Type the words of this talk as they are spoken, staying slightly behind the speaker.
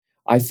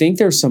I think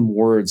there's some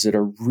words that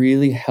are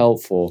really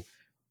helpful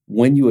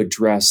when you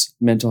address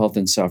mental health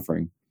and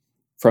suffering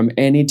from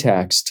any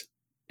text,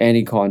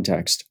 any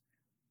context.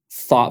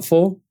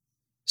 Thoughtful.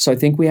 So I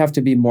think we have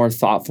to be more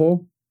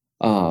thoughtful.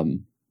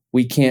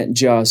 We can't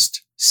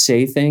just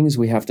say things.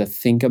 We have to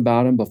think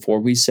about them before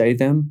we say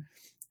them.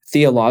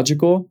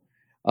 Theological.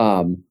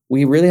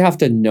 We really have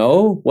to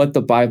know what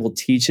the Bible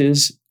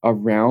teaches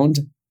around,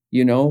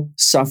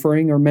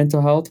 suffering or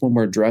mental health when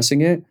we're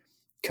addressing it.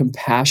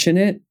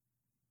 Compassionate.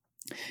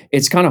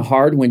 It's kind of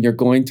hard when you're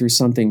going through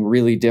something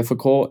really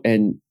difficult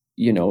and,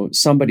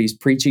 somebody's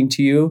preaching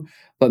to you,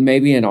 but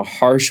maybe in a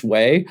harsh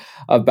way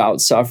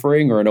about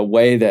suffering or in a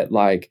way that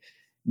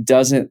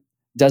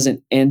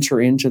doesn't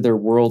enter into their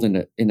world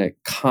in a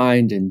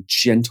kind and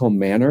gentle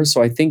manner.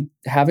 So I think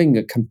having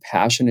a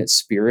compassionate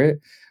spirit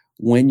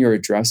when you're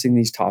addressing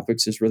these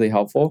topics is really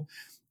helpful.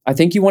 I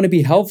think you want to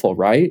be helpful,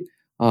 right?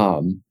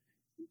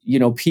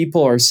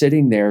 People are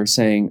sitting there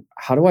saying,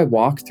 how do I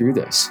walk through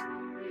this?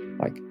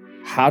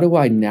 How do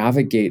I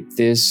navigate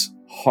this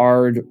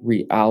hard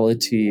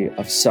reality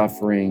of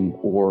suffering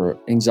or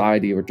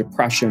anxiety or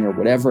depression or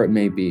whatever it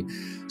may be?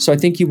 So I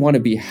think you want to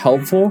be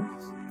helpful.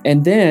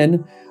 And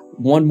then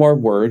one more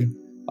word,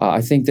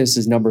 I think this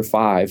is number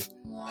 5,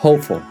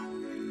 hopeful.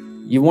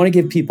 You want to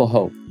give people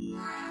hope.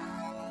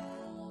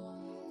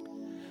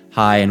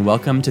 Hi, and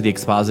welcome to the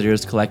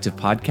Expositors Collective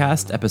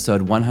Podcast,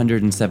 episode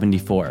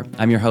 174.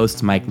 I'm your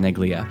host, Mike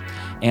Neglia,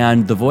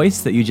 and the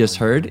voice that you just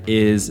heard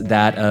is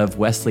that of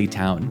Wesley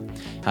Town.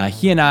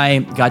 He and I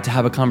got to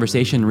have a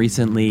conversation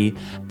recently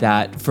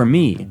that, for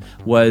me,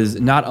 was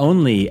not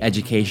only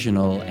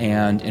educational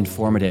and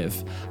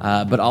informative,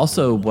 but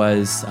also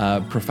was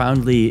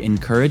profoundly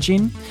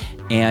encouraging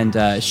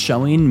and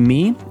showing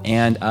me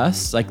and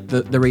us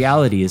the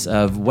realities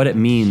of what it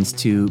means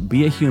to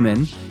be a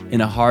human in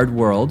a hard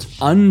world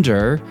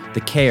under the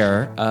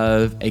care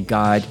of a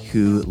God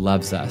who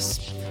loves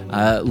us.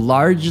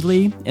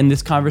 Largely in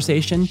this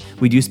conversation,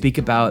 we do speak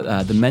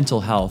about the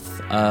mental health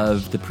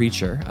of the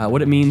preacher,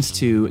 what it means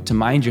to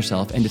mind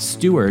yourself and to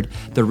steward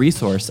the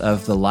resource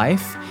of the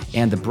life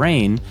and the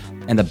brain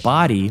and the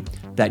body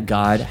that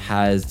God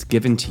has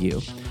given to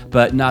you.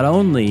 But not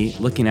only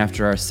looking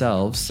after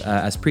ourselves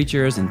as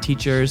preachers and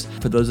teachers,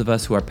 for those of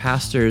us who are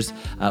pastors,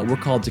 we're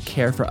called to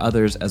care for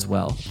others as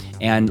well.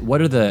 And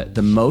what are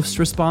the most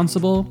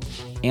responsible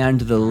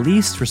and the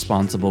least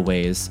responsible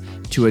ways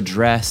to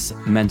address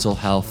mental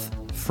health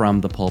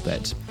from the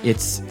pulpit?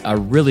 It's a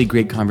really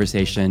great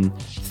conversation.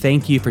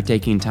 Thank you for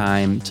taking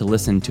time to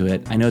listen to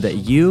it. I know that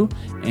you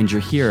and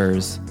your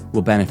hearers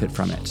will benefit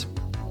from it.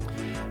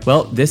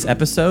 Well, this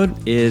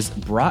episode is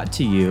brought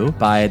to you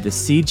by the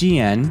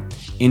CGN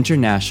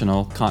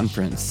International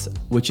Conference,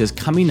 which is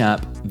coming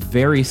up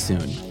very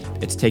soon.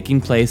 It's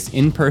taking place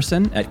in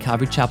person at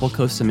Calvary Chapel,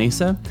 Costa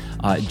Mesa,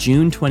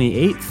 June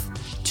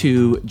 28th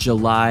to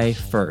July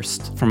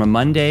 1st, from a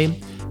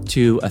Monday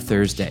to a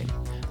Thursday.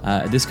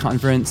 This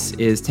conference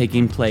is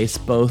taking place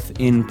both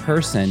in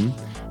person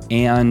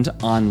and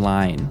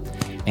online.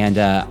 And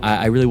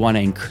I really want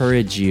to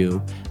encourage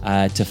you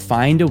to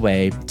find a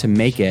way to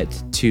make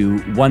it to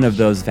one of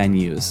those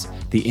venues,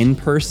 the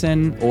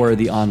in-person or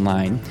the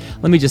online.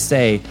 Let me just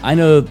say, I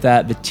know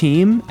that the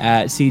team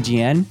at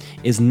CGN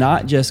is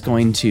not just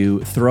going to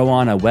throw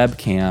on a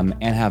webcam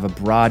and have a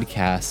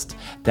broadcast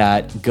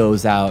that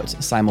goes out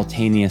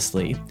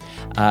simultaneously.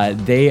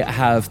 They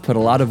have put a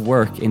lot of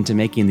work into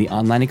making the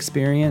online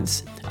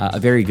experience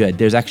very good.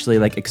 There's actually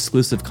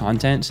exclusive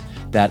content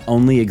that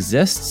only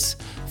exists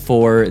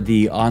for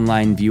the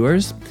online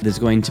viewers. There's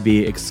going to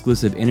be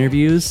exclusive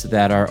interviews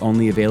that are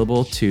only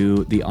available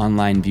to the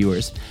online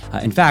viewers.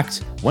 In fact,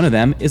 one of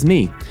them is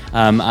me.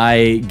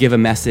 I give a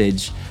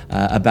message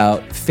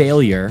about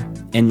failure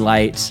in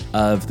light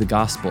of the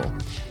gospel.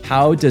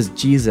 How does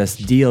Jesus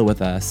deal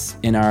with us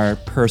in our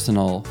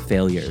personal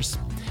failures?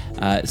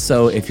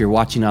 So if you're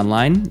watching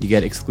online, you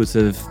get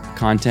exclusive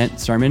content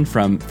sermon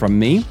from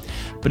me.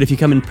 But if you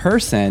come in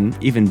person,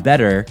 even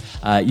better,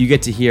 you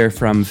get to hear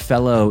from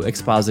fellow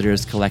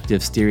Expositors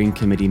Collective Steering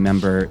Committee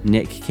member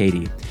Nick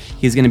Cady.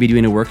 He's going to be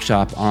doing a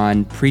workshop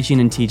on preaching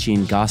and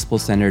teaching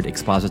gospel-centered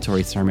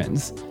expository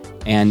sermons.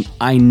 And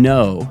I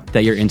know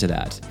that you're into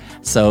that.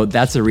 So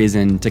that's a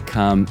reason to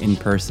come in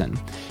person.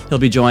 He'll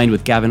be joined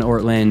with Gavin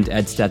Ortland,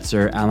 Ed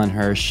Stetzer, Alan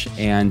Hirsch,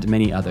 and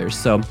many others.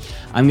 So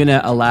I'm going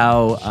to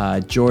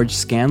allow George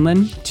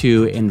Scanlon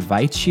to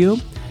invite you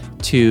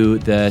to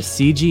the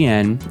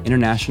CGN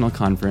International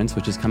Conference,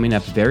 which is coming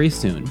up very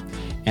soon.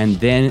 And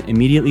then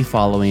immediately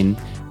following,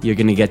 you're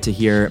going to get to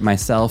hear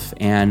myself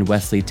and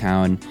Wesley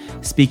Town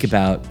speak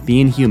about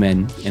being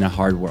human in a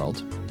hard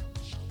world.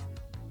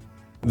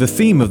 The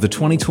theme of the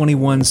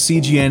 2021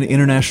 CGN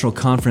International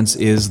Conference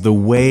is The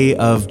Way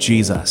of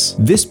Jesus.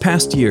 This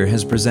past year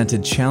has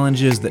presented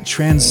challenges that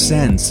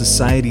transcend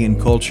society and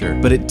culture,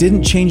 but it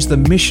didn't change the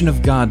mission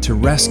of God to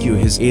rescue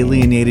His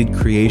alienated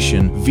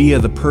creation via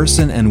the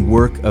person and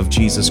work of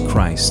Jesus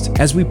Christ.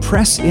 As we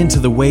press into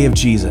the way of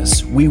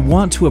Jesus, we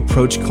want to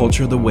approach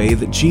culture the way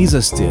that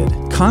Jesus did.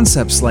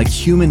 Concepts like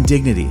human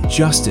dignity,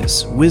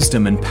 justice,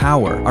 wisdom, and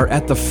power are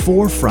at the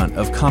forefront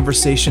of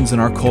conversations in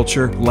our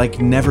culture like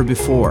never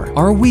before.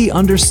 Are we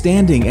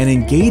understanding and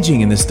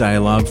engaging in this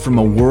dialogue from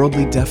a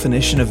worldly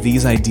definition of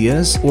these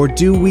ideas, or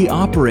do we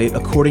operate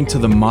according to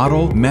the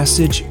model,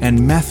 message,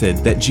 and method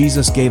that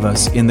Jesus gave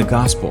us in the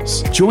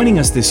Gospels? Joining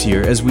us this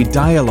year as we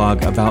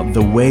dialogue about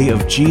the way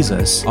of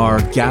Jesus are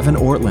Gavin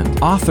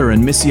Ortland, author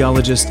and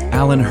missiologist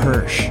Alan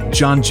Hirsch,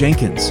 John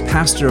Jenkins,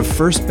 pastor of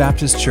First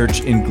Baptist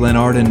Church in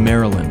Glenarden,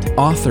 Maryland,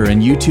 author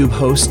and YouTube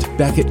host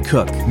Beckett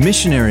Cook,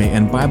 missionary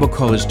and Bible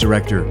college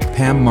director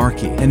Pam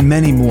Markey, and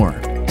many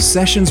more.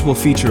 Sessions will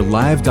feature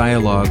live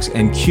dialogues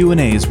and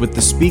Q&As with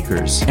the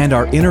speakers, and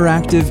our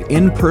interactive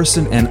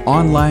in-person and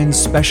online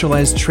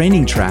specialized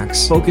training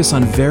tracks focus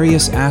on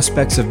various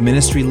aspects of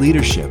ministry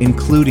leadership,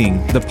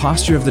 including the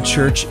posture of the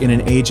church in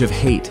an age of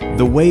hate,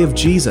 the way of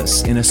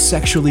Jesus in a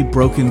sexually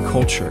broken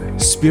culture,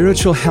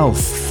 spiritual health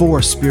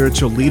for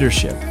spiritual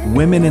leadership,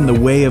 women in the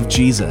way of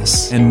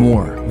Jesus, and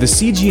more. The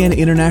CGN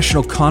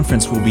International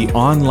Conference will be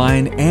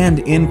online and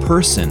in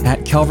person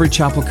at Calvary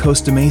Chapel,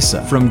 Costa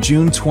Mesa from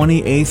June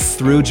 28th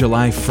through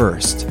July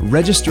 1st.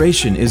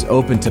 Registration is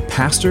open to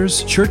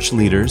pastors, church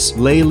leaders,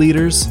 lay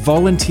leaders,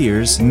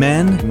 volunteers,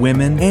 men,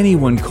 women,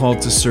 anyone called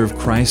to serve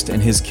Christ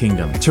and His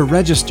kingdom. To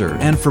register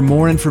and for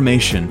more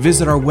information,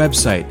 visit our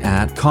website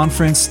at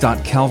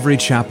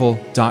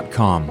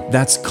conference.calvarychapel.com.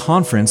 That's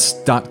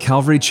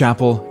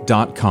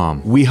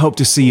conference.calvarychapel.com. We hope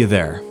to see you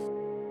there.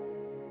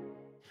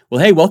 Well,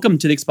 hey, welcome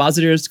to the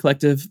Expositors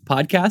Collective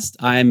podcast.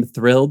 I'm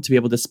thrilled to be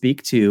able to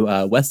speak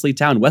to Wesley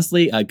Town.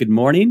 Wesley, good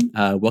morning.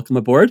 Welcome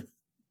aboard.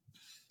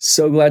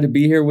 So glad to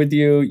be here with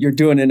you. You're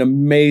doing an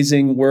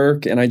amazing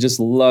work, and I just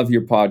love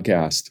your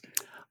podcast.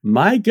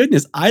 My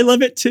goodness, I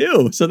love it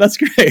too. So that's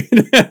great.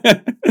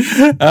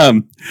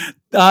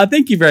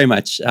 Thank you very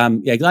much.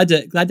 Glad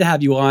to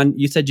have you on.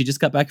 You said you just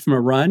got back from a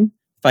run.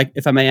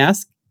 If I may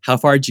ask, how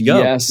far did you go?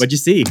 Yes. What'd you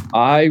see?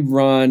 I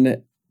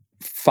run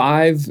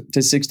 5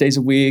 to 6 days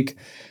a week.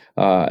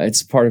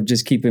 It's part of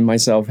just keeping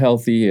myself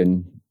healthy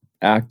and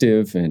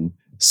active. And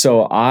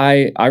so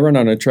I run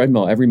on a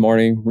treadmill every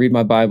morning, read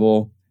my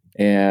Bible,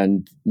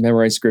 and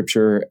memorize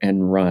scripture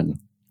and run.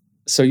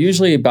 So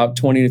usually about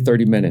 20 to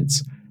 30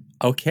 minutes.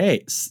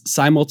 Okay.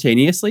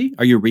 Simultaneously?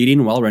 Are you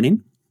reading while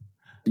running?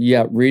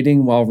 Yeah,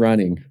 reading while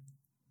running.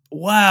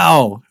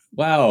 Wow.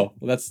 Well,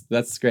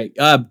 that's great.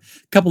 A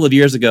couple of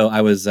years ago,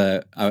 I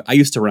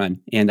used to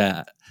run,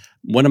 and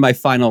one of my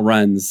final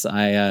runs,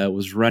 I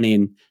was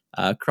running,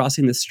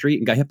 crossing the street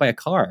and got hit by a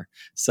car.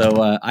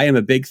 So I am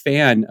a big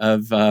fan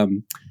of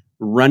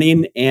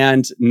running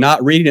and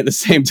not reading at the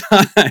same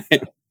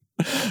time.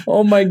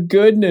 Oh my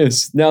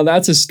goodness. Now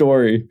that's a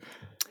story.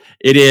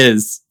 It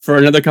is for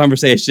another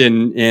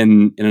conversation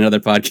in another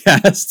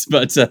podcast.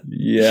 But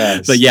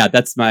yes. But yeah,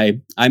 that's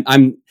I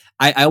want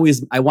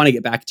to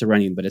get back to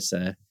running, but it's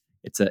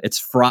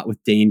fraught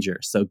with danger.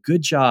 So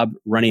good job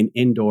running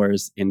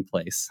indoors in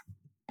place.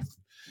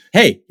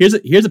 Hey, here's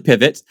a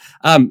pivot.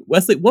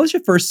 Wesley, what was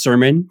your first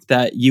sermon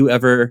that you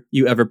ever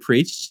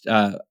preached?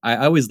 I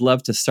always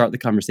love to start the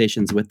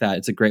conversations with that.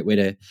 It's a great way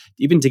to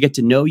get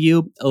to know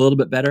you a little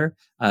bit better.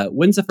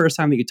 When's the first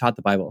time that you taught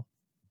the Bible?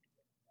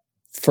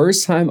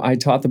 First time I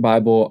taught the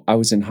Bible, I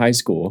was in high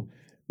school.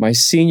 My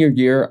senior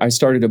year, I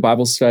started a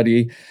Bible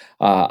study.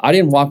 I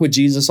didn't walk with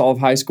Jesus all of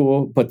high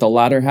school, but the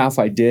latter half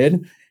I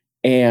did.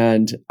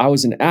 And I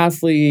was an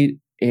athlete,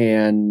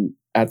 and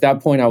at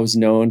that point, I was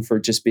known for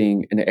just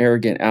being an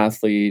arrogant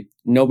athlete.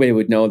 Nobody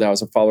would know that I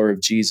was a follower of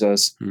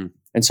Jesus.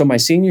 And so my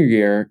senior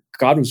year,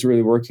 God was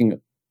really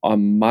working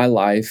on my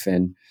life.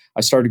 And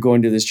I started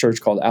going to this church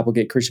called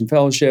Applegate Christian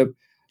Fellowship.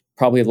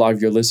 Probably a lot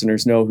of your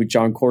listeners know who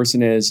John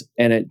Corson is.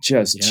 And it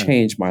just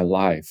changed my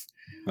life.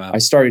 Wow. I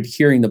started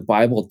hearing the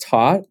Bible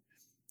taught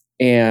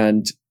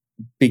and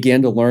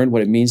began to learn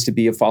what it means to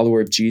be a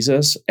follower of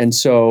Jesus. And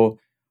so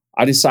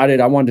I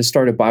decided I wanted to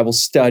start a Bible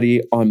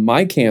study on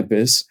my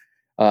campus.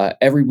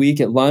 Every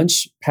week at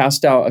lunch,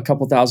 passed out a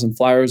couple thousand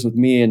flyers with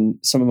me and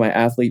some of my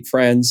athlete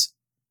friends.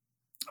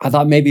 I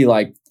thought maybe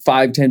like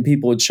 5-10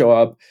 people would show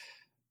up.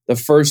 The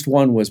first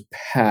one was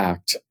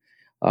packed.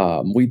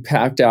 We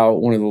packed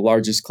out one of the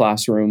largest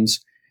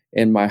classrooms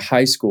in my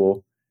high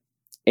school.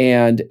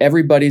 And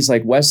everybody's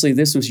like, Wesley,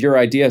 this was your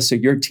idea, so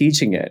you're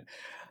teaching it.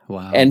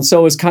 Wow. And so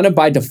it was kind of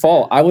by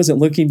default. I wasn't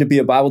looking to be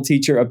a Bible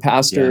teacher, a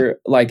pastor. Yeah.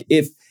 Like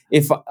if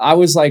I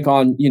was like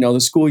on, the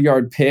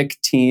schoolyard pick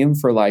team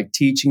for like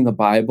teaching the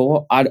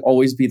Bible, I'd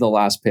always be the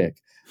last pick,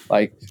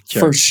 like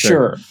for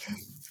sure.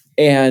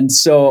 And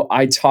so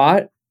I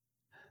taught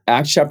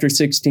Acts chapter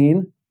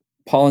 16,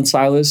 Paul and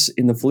Silas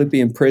in the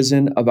Philippian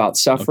prison about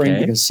suffering,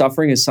 because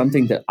suffering is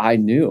something that I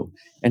knew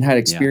and had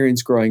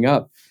experienced growing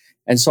up.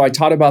 And so I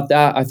taught about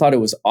that. I thought it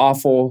was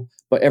awful,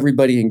 but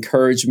everybody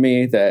encouraged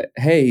me that,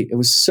 hey, it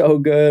was so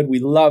good. We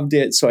loved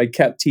it. So I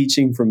kept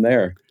teaching from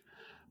there.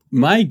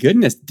 My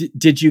goodness.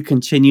 Did you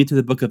continue to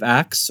the book of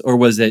Acts, or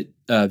was it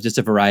just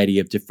a variety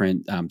of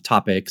different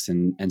topics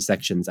and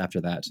sections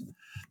after that?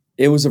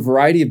 It was a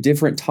variety of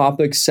different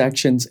topics,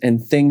 sections, and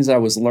things I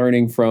was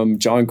learning from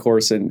Jon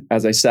Courson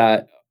as I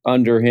sat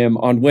under him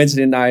on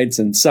Wednesday nights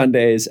and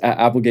Sundays at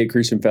Applegate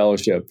Christian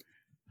Fellowship.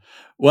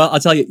 Well,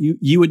 I'll tell you,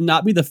 you would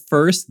not be the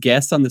first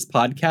guest on this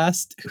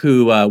podcast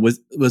who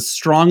was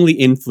strongly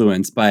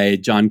influenced by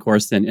Jon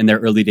Courson in their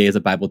early days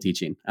of Bible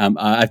teaching.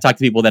 I've talked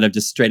to people that have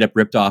just straight up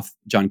ripped off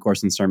Jon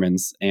Courson's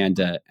sermons and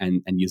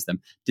used them.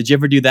 Did you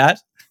ever do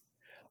that?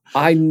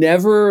 I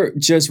never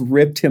just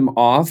ripped him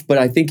off, but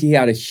I think he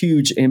had a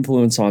huge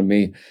influence on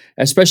me,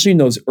 especially in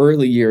those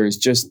early years,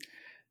 just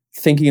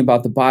thinking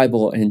about the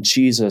Bible and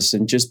Jesus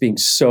and just being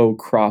so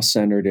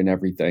cross-centered in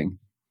everything.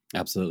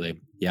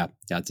 Absolutely. Yeah.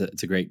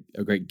 It's a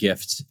great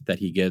gift that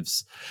he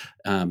gives,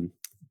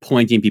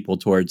 pointing people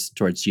towards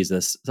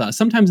Jesus,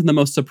 sometimes in the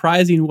most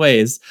surprising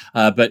ways,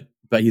 but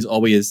he's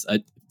always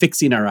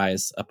fixing our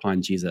eyes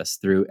upon Jesus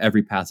through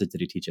every passage that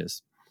he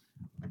teaches.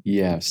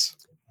 Yes.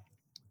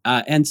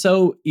 And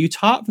so you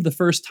taught for the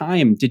first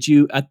time. Did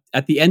you,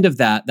 at the end of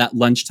that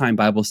lunchtime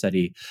Bible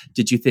study,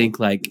 did you think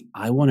like,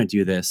 I want to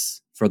do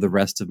this for the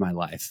rest of my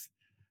life?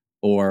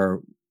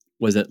 Or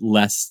was it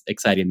less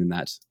exciting than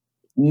that?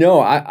 No,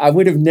 I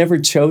would have never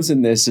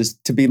chosen this as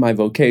to be my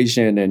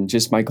vocation and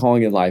just my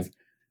calling in life.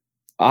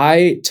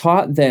 I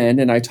taught then,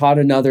 and I taught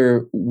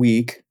another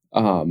week,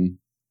 following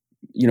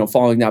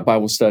that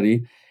Bible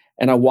study.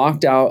 And I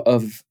walked out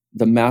of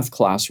the math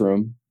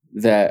classroom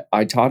that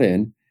I taught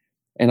in,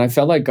 and I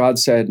felt like God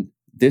said,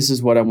 this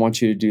is what I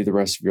want you to do the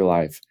rest of your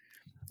life.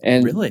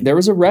 And Really? There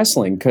was a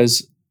wrestling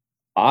because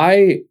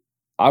I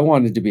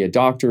wanted to be a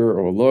doctor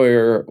or a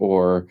lawyer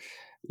or,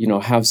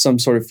 have some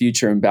sort of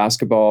future in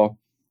basketball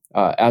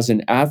as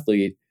an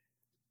athlete.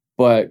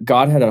 But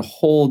God had a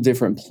whole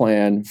different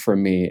plan for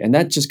me. And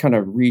that just kind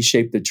of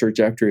reshaped the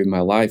trajectory of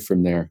my life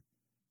from there.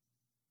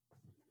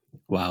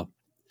 Wow.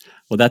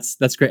 Well,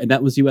 that's great. And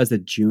that was you as a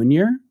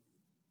junior?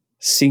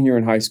 Senior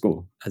in high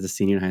school. As a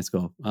senior in high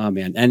school. Oh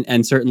man.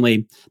 And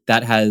certainly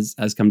that has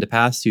come to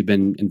pass. You've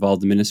been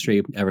involved in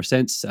ministry ever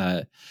since,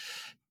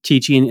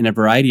 teaching in a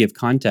variety of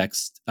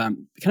contexts.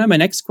 Kind of my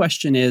next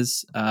question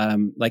is,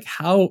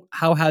 how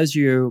has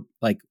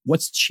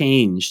what's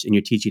changed in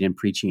your teaching and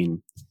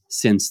preaching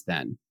since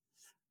then?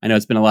 I know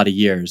it's been a lot of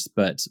years,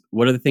 but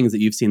what are the things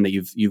that you've seen that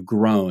you've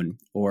grown,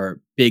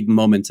 or big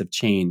moments of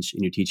change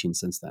in your teaching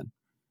since then?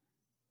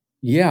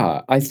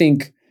 Yeah, I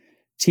think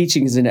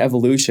teaching is an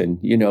evolution,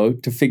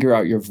 to figure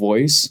out your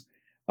voice,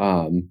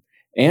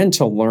 and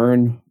to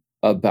learn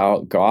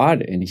about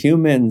God and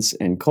humans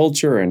and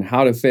culture and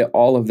how to fit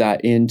all of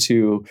that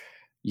into,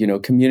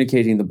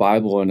 communicating the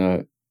Bible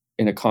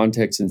in a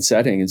context and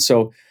setting. And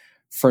so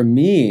for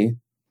me,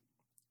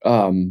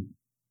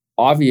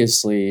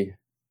 obviously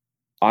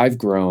I've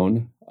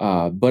grown,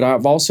 but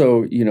I've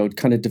also,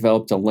 kind of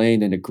developed a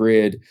lane and a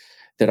grid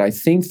that I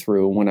think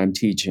through when I'm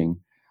teaching.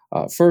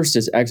 First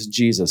is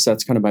exegesis.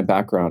 That's kind of my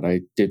background.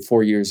 I did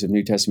 4 years of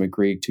New Testament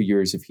Greek, 2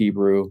 years of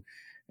Hebrew,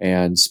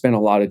 and spent a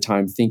lot of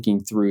time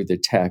thinking through the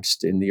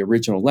text in the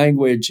original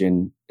language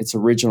and its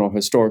original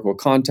historical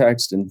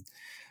context. And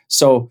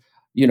so,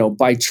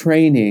 by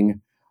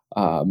training,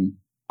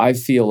 I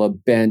feel a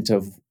bent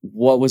of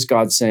what was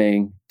God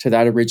saying to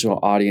that original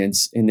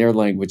audience in their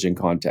language and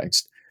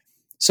context.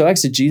 So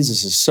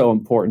exegesis is so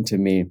important to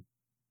me.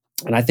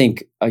 And I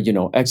think,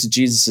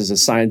 exegesis is a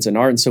science and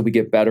art. And so we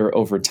get better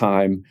over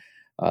time,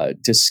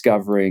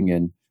 discovering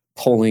and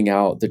pulling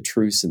out the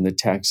truths in the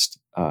text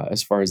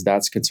as far as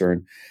that's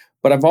concerned.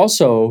 But I've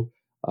also,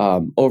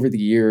 over the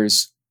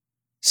years,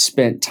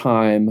 spent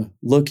time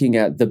looking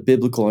at the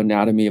biblical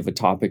anatomy of a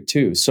topic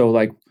too. So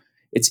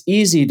it's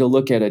easy to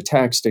look at a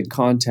text and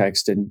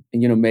context and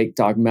make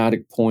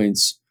dogmatic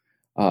points.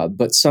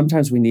 But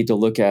sometimes we need to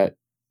look at,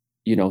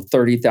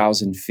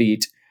 30,000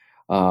 feet.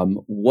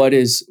 What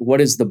does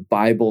the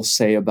Bible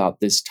say about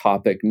this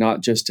topic,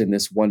 not just in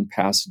this one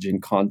passage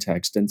in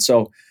context? And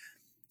so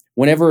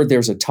whenever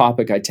there's a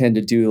topic, I tend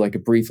to do like a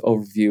brief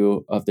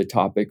overview of the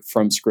topic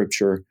from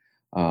Scripture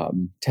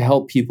to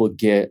help people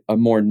get a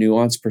more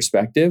nuanced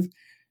perspective.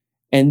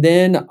 And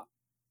then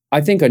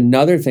I think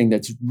another thing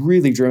that's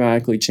really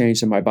dramatically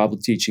changed in my Bible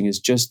teaching is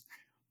just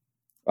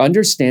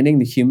understanding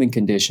the human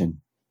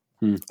condition,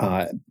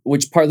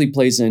 which partly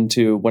plays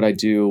into what I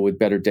do with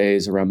Better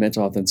Days around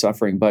mental health and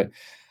suffering. But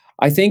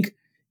I think,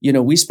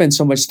 we spend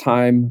so much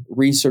time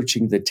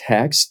researching the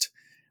text,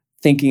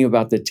 thinking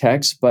about the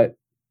text, but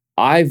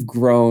I've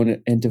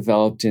grown and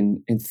developed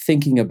in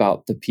thinking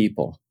about the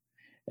people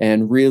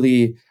and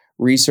really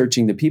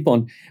researching the people.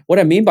 And what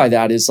I mean by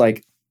that is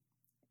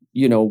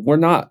we're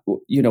not,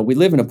 we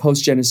live in a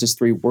post-Genesis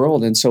 3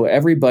 world. And so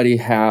everybody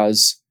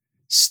has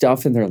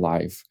stuff in their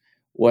life,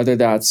 whether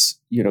that's,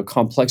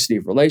 complexity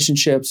of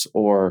relationships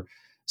or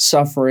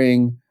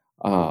suffering,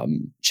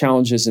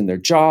 challenges in their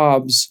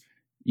jobs,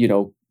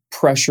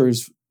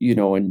 pressures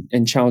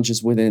and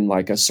challenges within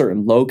like a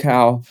certain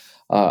locale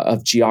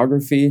of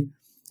geography.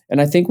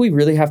 And I think we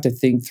really have to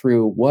think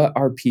through what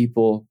are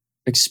people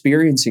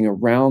experiencing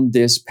around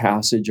this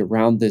passage,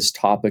 around this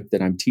topic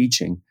that I'm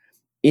teaching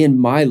in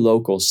my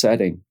local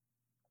setting.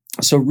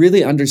 So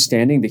really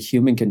understanding the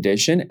human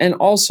condition and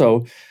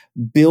also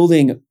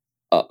building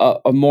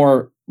a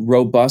more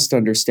robust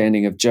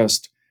understanding of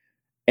just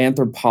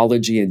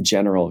anthropology in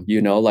general,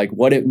 like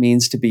what it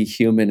means to be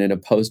human in a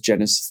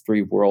post-Genesis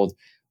 3 world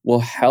will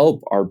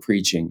help our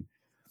preaching.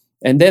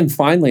 And then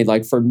finally,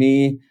 like for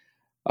me,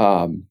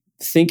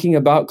 thinking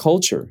about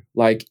culture,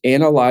 like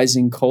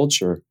analyzing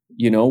culture,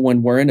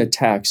 when we're in a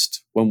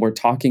text, when we're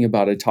talking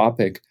about a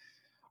topic,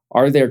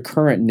 are there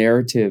current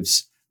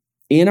narratives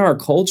in our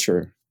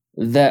culture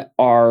that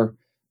are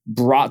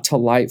brought to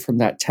light from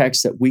that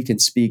text that we can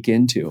speak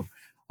into?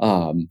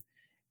 And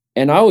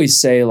I always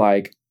say,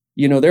 like,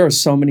 there are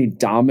so many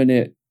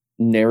dominant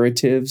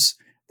narratives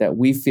that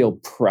we feel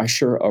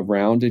pressure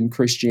around in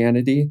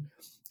Christianity.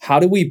 How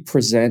do we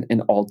present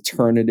an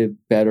alternative,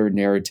 better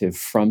narrative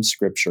from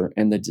Scripture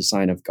and the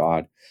design of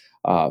God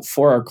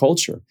for our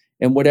culture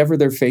and whatever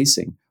they're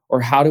facing?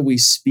 Or how do we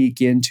speak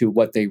into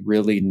what they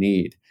really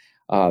need?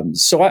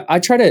 So I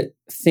try to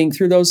think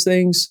through those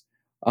things.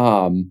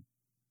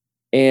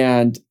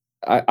 And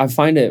I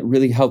find it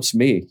really helps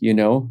me,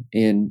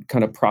 in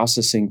kind of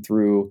processing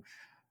through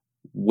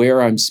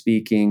where I'm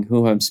speaking,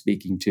 who I'm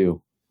speaking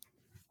to.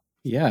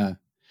 Yeah.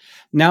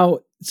 Now,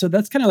 so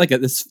that's kind of like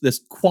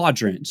this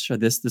quadrant or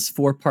this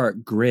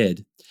 4-part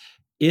grid.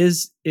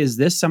 Is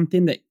this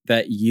something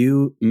that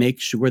you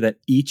make sure that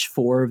each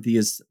 4 of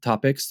these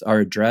topics are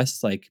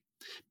addressed, like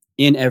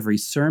in every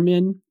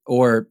sermon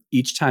or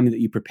each time that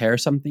you prepare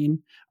something?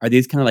 Are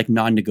these kind of like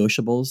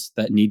non-negotiables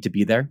that need to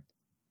be there?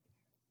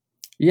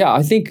 Yeah,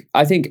 I think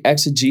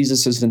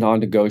exegesis is the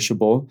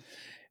non-negotiable.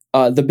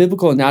 The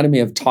biblical anatomy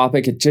of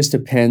topic, it just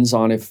depends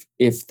on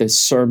if the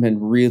sermon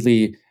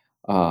really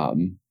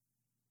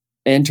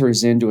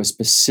enters into a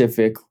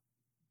specific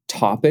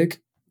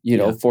topic.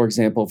 For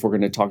example, if we're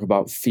going to talk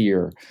about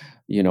fear,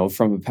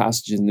 from a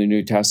passage in the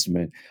New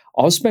Testament,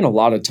 I'll spend a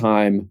lot of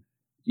time,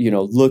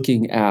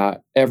 looking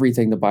at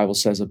everything the Bible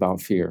says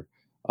about fear,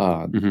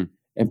 and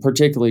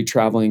particularly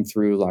traveling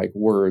through like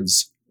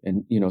words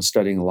and,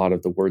 studying a lot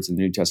of the words in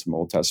the New Testament,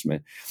 Old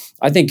Testament.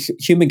 I think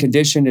human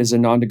condition is a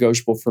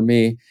non-negotiable for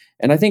me.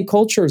 And I think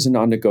culture is a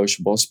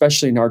non-negotiable,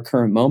 especially in our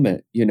current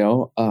moment,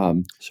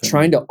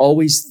 trying to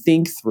always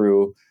think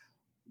through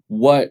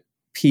what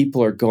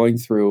people are going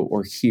through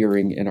or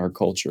hearing in our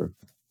culture.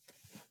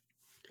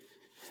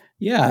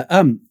 Yeah.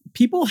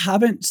 People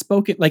haven't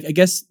spoken, like, I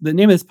guess the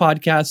name of this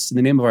podcast and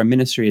the name of our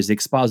ministry is the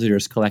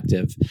Expositors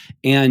Collective.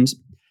 And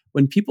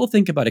when people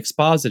think about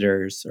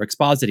expositors or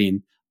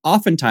expositing,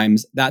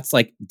 oftentimes that's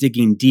like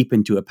digging deep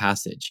into a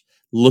passage,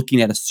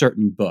 looking at a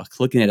certain book,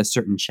 looking at a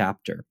certain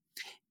chapter.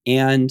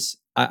 And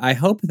I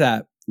hope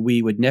that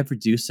we would never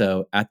do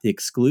so at the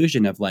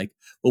exclusion of like,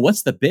 well,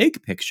 what's the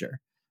big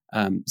picture?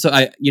 So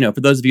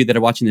for those of you that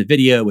are watching the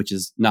video, which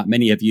is not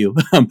many of you,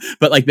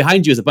 but like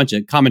behind you is a bunch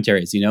of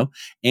commentaries,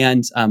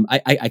 and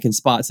I can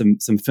spot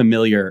some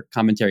familiar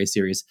commentary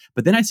series,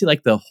 but then I see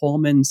like the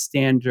Holman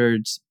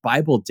Standards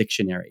Bible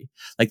Dictionary.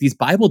 Like these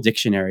Bible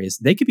dictionaries,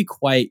 they could be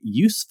quite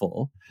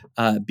useful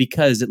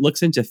because it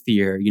looks into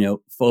fear,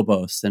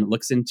 phobos, and it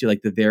looks into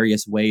like the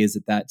various ways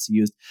that that's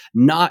used,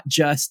 not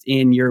just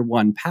in your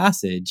one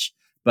passage,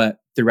 but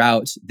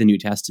throughout the New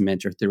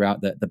Testament or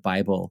throughout the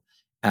Bible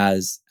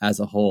as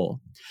a whole.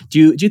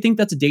 Do you think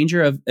that's a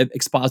danger of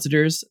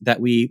expositors,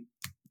 that we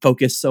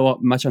focus so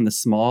much on the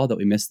small that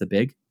we miss the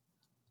big?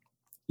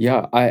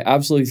 Yeah, I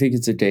absolutely think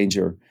it's a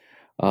danger.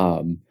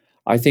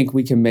 I think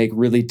we can make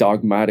really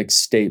dogmatic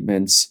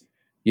statements,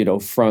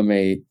 from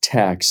a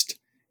text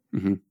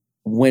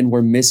when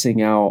we're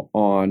missing out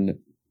on,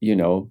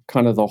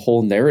 kind of the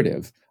whole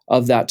narrative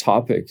of that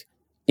topic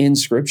in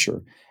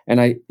Scripture.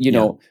 And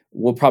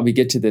we'll probably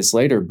get to this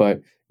later, but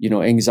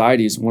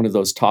anxiety is one of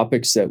those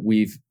topics that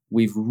we've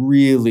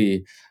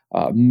really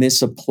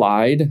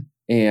misapplied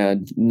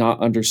and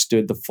not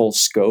understood the full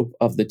scope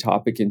of the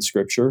topic in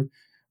Scripture.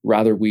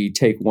 Rather, we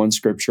take one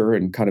Scripture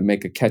and kind of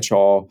make a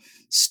catch-all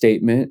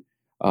statement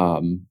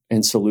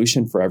and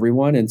solution for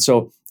everyone. And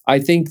so I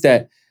think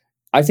this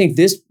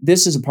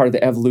is a part of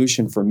the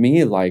evolution for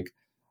me, like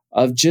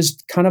of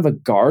just kind of a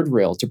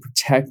guardrail to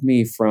protect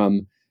me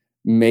from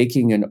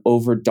making an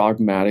over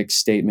dogmatic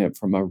statement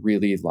from a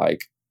really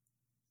like,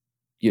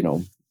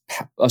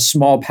 a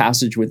small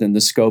passage within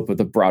the scope of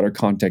the broader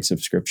context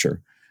of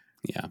Scripture.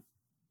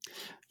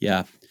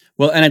 Yeah.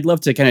 Well, and I'd love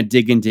to kind of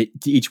dig into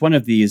each one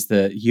of these,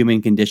 the human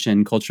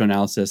condition, cultural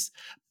analysis,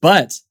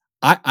 but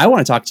I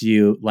want to talk to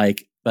you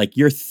like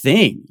your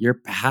thing, your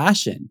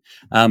passion.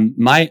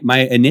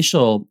 My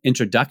initial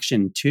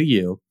introduction to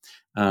you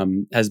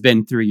has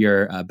been through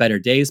your Better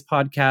Days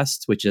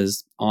podcast, which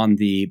is on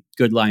the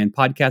Good Lion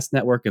podcast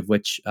network, of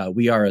which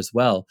we are as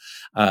well.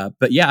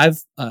 But yeah,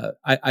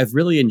 I've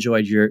really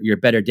enjoyed your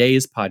Better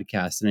Days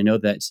podcast, and I know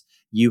that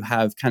you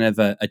have kind of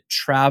a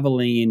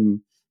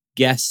traveling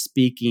guest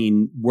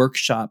speaking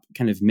workshop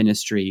kind of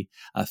ministry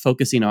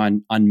focusing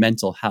on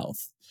mental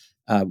health.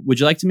 Would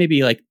you like to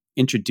maybe like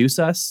introduce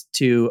us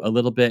to a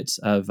little bit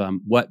of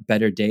what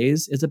Better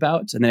Days is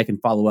about, and then I can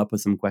follow up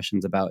with some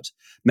questions about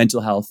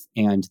mental health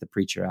and the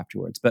preacher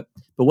afterwards. But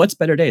what's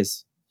Better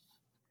Days?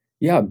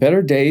 Yeah,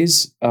 Better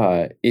Days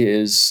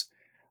is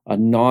a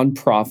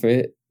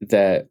nonprofit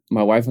that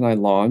my wife and I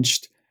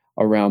launched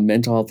around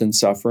mental health and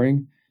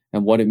suffering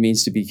and what it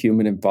means to be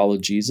human and follow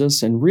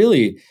Jesus. And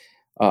really,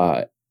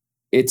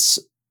 it's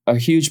a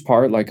huge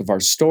part like of our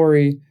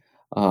story.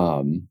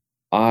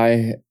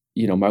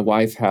 My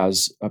wife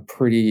has a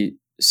pretty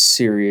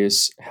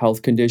serious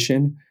health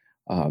condition.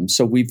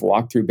 So we've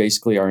walked through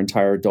basically our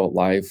entire adult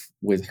life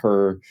with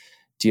her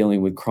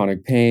dealing with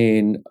chronic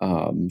pain.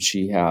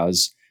 She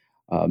has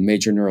a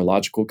major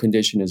neurological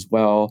condition as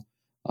well,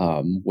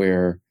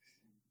 where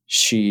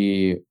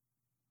she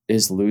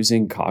is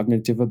losing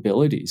cognitive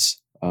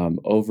abilities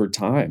over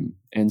time.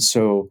 And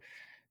so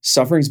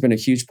suffering's been a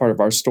huge part of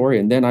our story.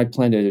 And then I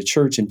planted a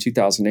church in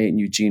 2008 in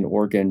Eugene,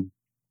 Oregon.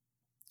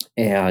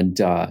 And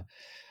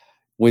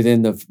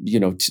within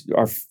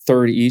our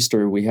third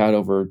Easter, we had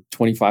over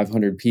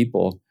 2,500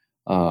 people.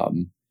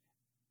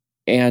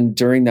 And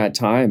during that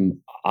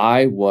time,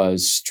 I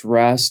was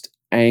stressed,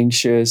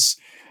 anxious,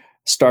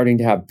 starting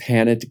to have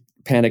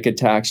panic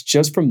attacks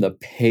just from the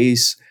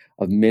pace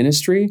of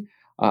ministry.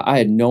 I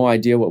had no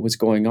idea what was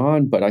going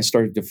on, but I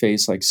started to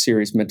face like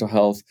serious mental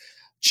health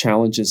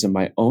challenges in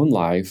my own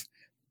life.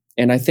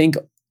 And I think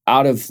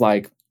out of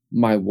like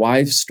my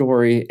wife's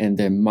story and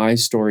then my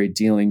story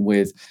dealing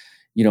with,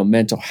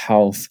 mental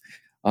health,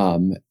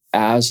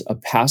 as a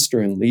pastor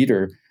and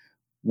leader,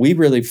 we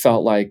really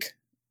felt like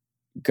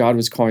God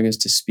was calling us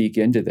to speak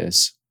into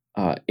this,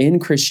 in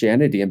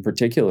Christianity in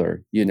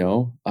particular,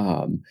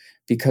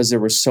 because there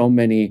were so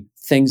many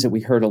things that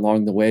we heard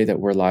along the way that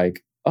were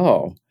like,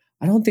 oh,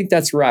 I don't think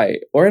that's right,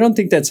 or I don't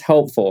think that's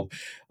helpful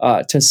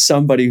to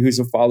somebody who's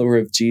a follower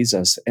of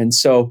Jesus. And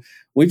so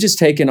we've just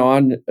taken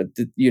on,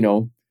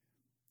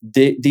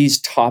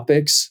 these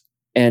topics,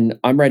 and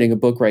I'm writing a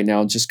book right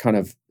now, just kind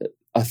of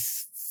a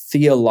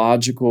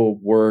theological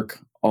work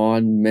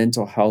on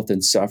mental health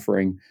and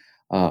suffering,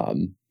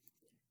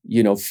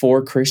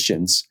 for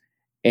Christians.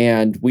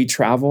 And we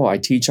travel. I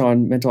teach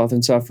on mental health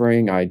and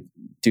suffering. I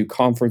do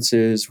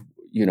conferences,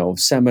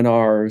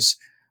 seminars.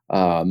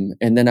 And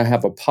then I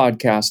have a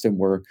podcast, and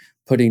we're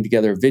putting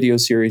together a video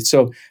series.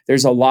 So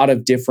there's a lot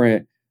of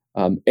different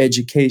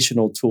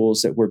educational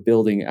tools that we're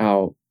building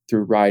out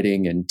through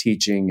writing and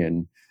teaching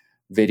and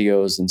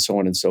videos and so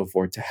on and so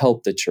forth to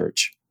help the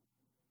church.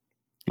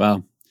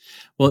 Wow.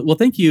 Well,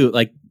 thank you.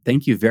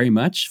 Thank you very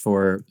much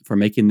for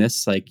making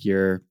this like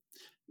your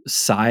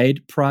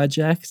side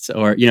project,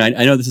 or, I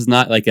know this is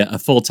not like a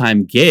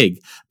full-time gig,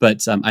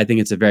 but I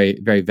think it's a very,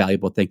 very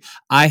valuable thing.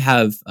 I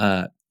have,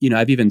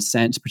 I've even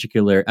sent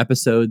particular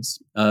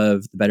episodes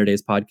of the Better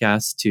Days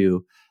podcast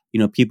to,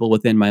 people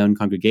within my own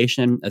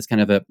congregation as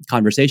kind of a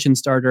conversation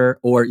starter,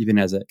 or even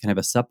as a kind of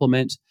a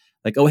supplement.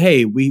 Like, oh,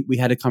 hey, we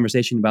had a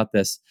conversation about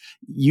this.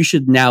 You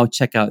should now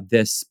check out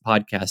this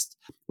podcast.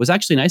 What's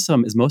actually nice of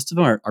them is most of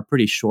them are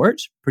pretty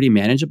short, pretty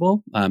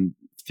manageable.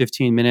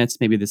 15 minutes,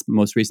 maybe this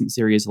most recent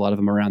series, a lot of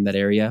them around that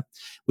area,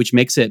 which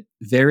makes it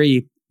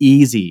very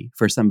easy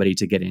for somebody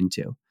to get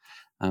into,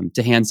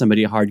 to hand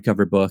somebody a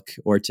hardcover book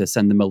or to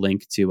send them a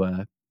link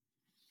to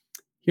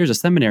here's a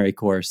seminary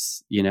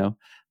course,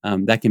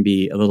 that can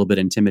be a little bit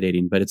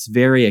intimidating, but it's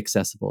very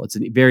accessible. It's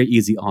a very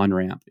easy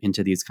on-ramp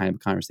into these kind of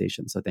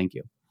conversations. So thank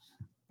you.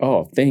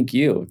 Oh, thank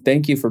you.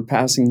 Thank you for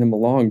passing them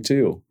along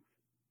too.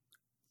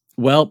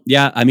 Well,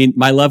 yeah, I mean,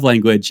 my love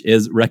language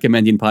is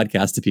recommending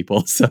podcasts to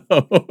people. So,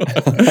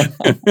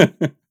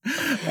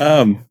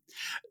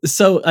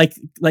 so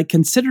like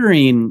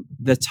considering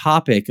the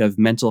topic of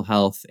mental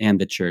health and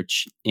the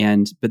church,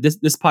 but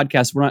this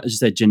podcast, we're not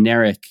just a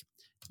generic,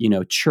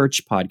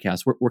 church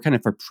podcast. We're kind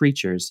of for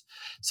preachers.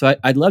 So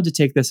I'd love to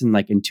take this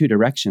in two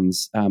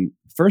directions.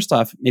 First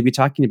off, maybe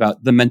talking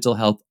about the mental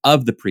health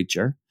of the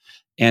preacher.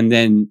 And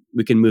then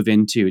we can move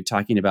into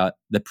talking about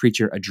the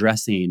preacher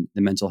addressing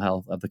the mental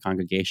health of the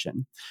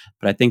congregation.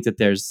 But I think that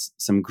there's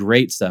some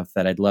great stuff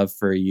that I'd love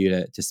for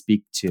you to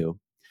speak to.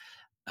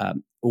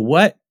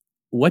 What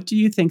do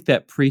you think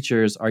that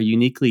preachers are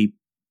uniquely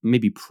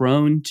maybe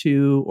prone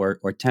to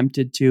or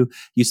tempted to?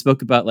 You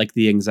spoke about like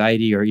the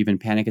anxiety or even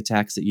panic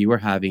attacks that you were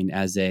having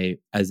as a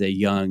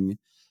young,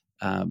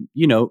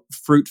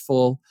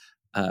 fruitful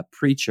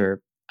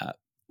preacher.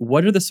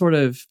 What are the sort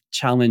of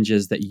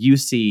challenges that you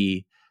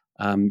see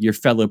your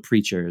fellow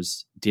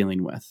preachers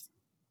dealing with?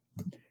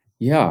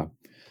 Yeah,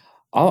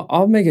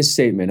 I'll make a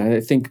statement.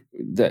 I think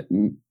that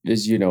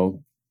is,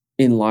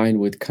 in line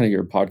with kind of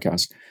your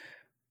podcast.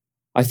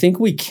 I think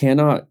we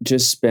cannot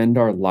just spend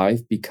our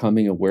life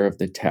becoming aware of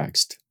the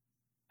text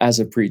as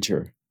a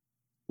preacher.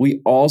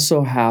 We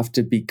also have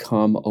to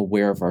become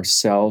aware of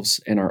ourselves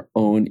and our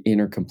own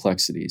inner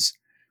complexities.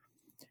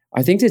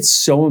 I think it's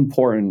so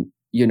important,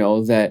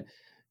 that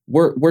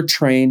we're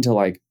trained to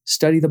like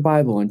study the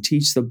Bible and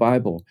teach the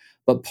Bible.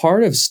 But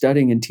part of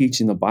studying and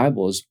teaching the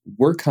Bible is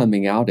we're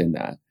coming out in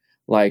that.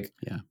 Like,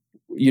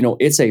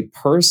 it's a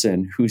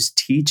person who's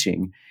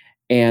teaching.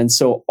 And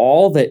so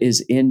all that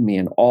is in me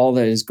and all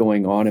that is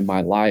going on in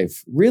my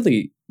life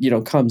really,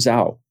 comes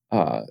out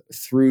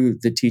through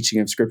the teaching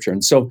of Scripture.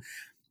 And so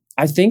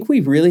I think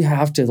we really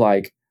have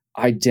to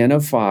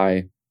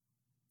identify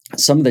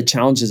some of the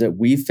challenges that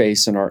we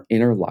face in our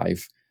inner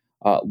life.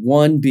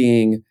 One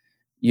being,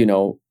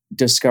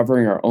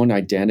 discovering our own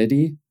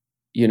identity,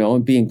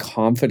 and being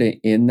confident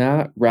in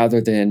that rather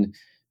than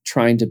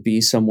trying to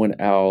be someone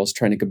else,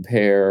 trying to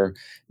compare,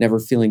 never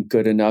feeling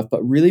good enough,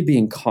 but really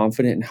being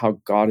confident in how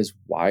God is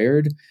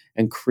wired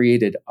and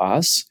created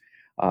us.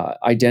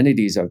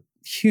 Identity is a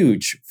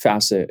huge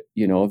facet,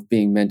 of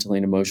being mentally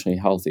and emotionally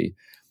healthy.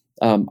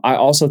 I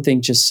also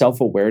think just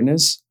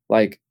self-awareness,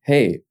 like,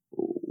 hey,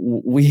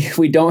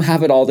 we don't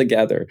have it all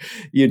together.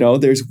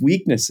 There's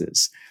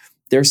weaknesses.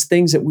 There's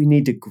things that we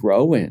need to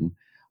grow in.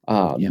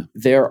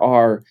 There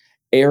are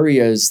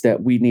areas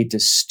that we need to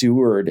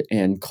steward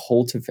and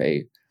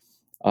cultivate.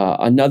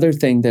 Another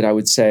thing that I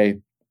would say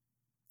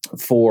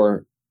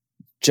for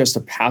just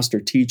a pastor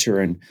teacher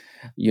and,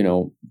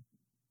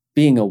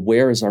 being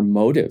aware is our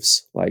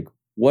motives. Like,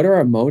 what are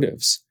our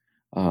motives?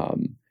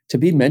 To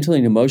be mentally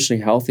and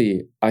emotionally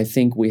healthy, I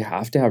think we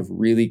have to have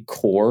really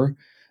core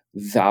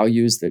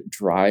values that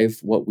drive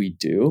what we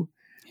do.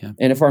 Yeah.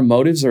 And if our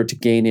motives are to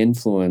gain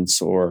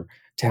influence or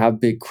to have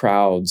big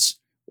crowds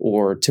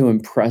or to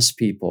impress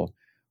people,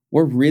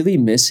 we're really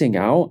missing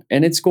out.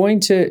 And it's going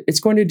to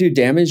do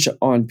damage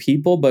on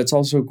people, but it's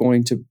also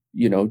going to,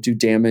 do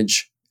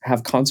damage,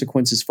 have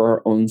consequences for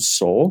our own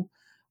soul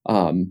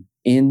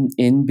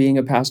in being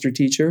a pastor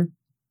teacher.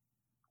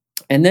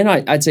 And then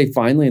I'd say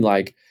finally,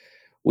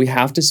 we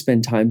have to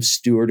spend time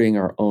stewarding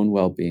our own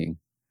well-being.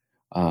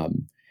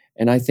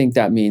 And I think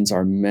that means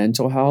our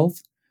mental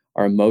health,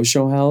 our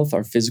emotional health,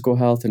 our physical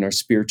health, and our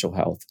spiritual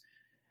health,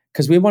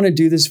 because we want to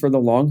do this for the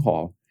long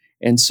haul.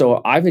 And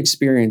so I've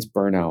experienced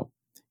burnout.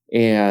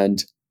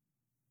 And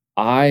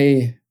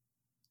I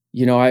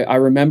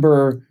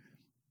remember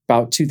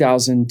about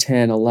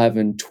 2010,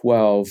 11,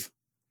 12,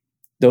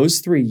 those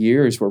 3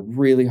 years were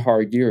really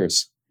hard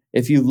years.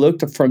 If you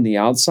looked from the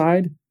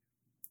outside,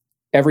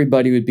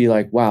 everybody would be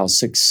like, wow,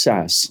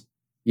 success,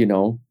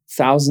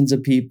 thousands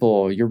of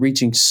people, you're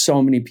reaching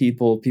so many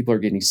people, people are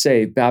getting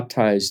saved,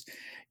 baptized,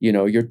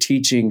 you're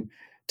teaching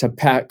to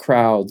packed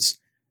crowds.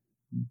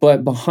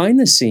 But behind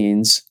the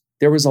scenes,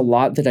 there was a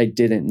lot that I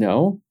didn't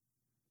know,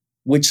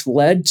 which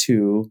led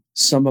to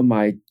some of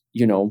my,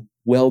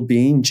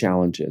 well-being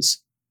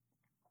challenges.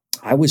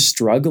 I was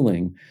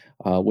struggling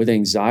with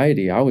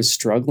anxiety. I was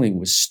struggling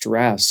with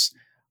stress.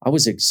 I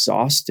was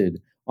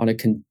exhausted on a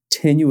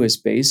continuous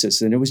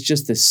basis. And it was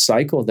just this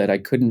cycle that I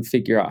couldn't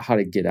figure out how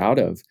to get out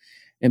of.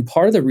 And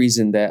part of the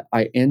reason that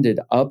I ended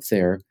up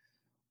there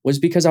was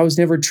because I was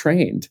never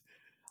trained.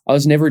 I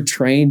was never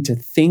trained to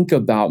think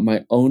about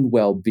my own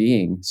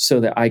well-being so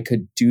that I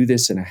could do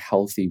this in a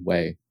healthy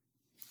way.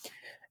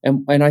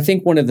 And I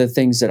think one of the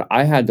things that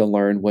I had to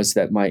learn was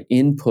that my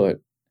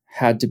input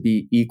had to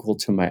be equal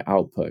to my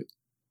output.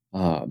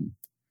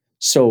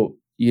 So,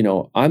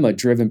 I'm a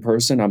driven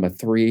person. I'm a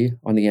 3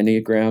 on the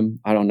Enneagram.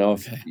 I don't know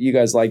if you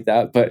guys like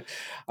that, but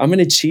I'm an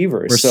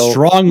achiever. We're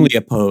strongly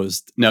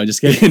opposed. No,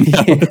 just kidding.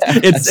 No,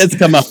 it's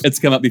come up. It's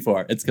come up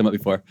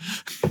before.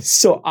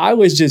 So I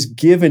was just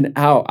giving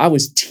out. I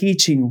was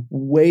teaching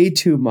way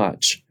too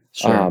much.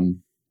 Sure.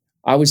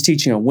 I was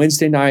teaching on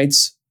Wednesday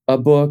nights a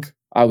book.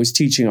 I was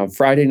teaching on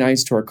Friday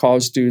nights to our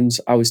college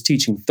students. I was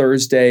teaching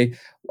Thursday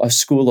a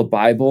school of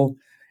Bible.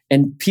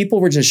 And people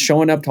were just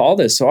showing up to all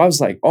this. So I was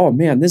like, oh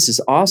man, this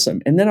is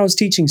awesome. And then I was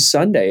teaching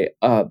Sunday,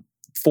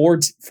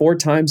 four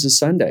times a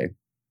Sunday.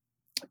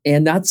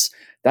 And that's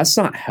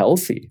not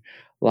healthy.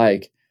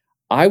 Like,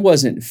 I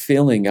wasn't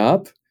filling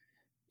up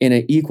in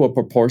an equal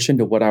proportion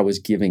to what I was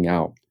giving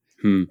out.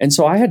 And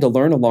so I had to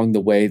learn along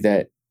the way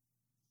that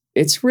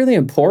it's really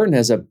important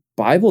as a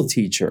Bible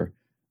teacher,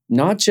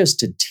 not just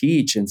to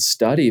teach and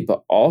study,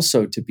 but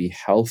also to be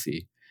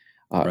healthy.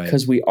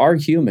 Because we are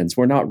humans,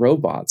 we're not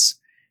robots.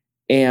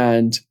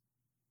 And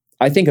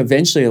I think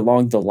eventually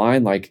along the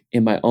line, like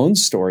in my own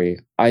story,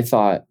 I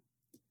thought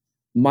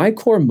my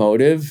core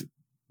motive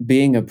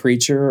being a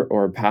preacher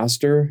or a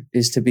pastor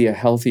is to be a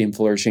healthy and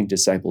flourishing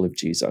disciple of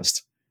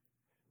Jesus.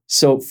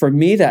 So for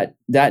me, that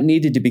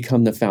needed to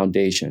become the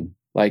foundation.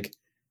 Like,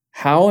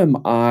 how am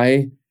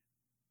I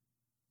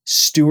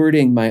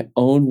stewarding my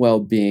own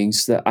well-being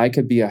so that I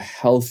could be a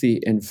healthy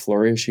and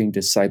flourishing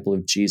disciple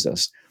of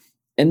Jesus?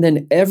 And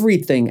then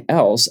everything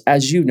else,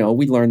 as you know,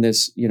 we learned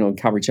this, in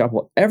Calvary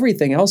Chapel,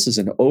 everything else is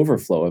an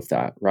overflow of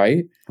that,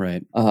 right?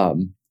 Right.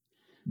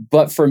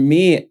 But for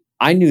me,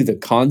 I knew the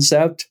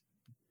concept,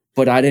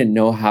 but I didn't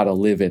know how to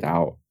live it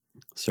out.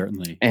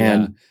 Certainly.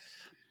 And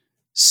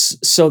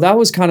so that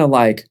was kind of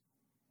like,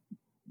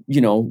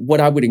 what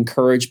I would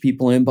encourage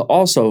people in, but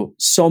also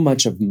so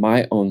much of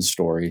my own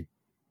story.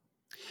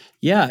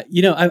 Yeah.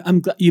 I'm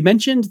glad you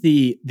mentioned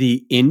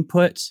the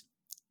input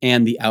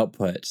and the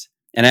output.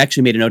 And I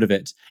actually made a note of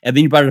it. And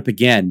then you brought it up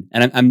again.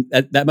 And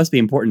that must be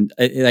important.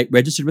 It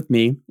registered with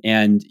me,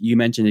 and you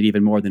mentioned it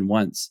even more than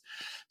once.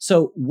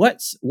 So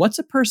what's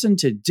a person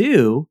to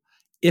do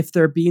if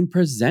they're being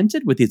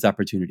presented with these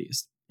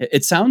opportunities?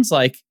 It sounds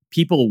like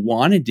people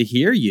wanted to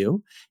hear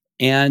you,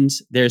 and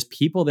there's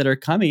people that are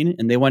coming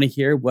and they want to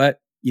hear what,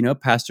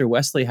 Pastor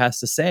Wesley has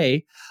to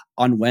say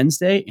on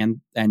Wednesday and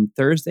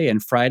Thursday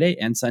and Friday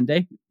and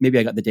Sunday. Maybe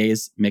I got the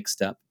days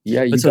mixed up.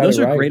 Yeah, you but so got those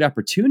it are right. great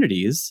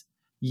opportunities.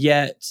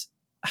 Yet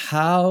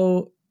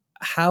how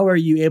are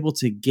you able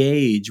to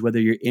gauge whether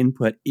your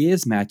input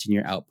is matching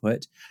your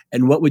output?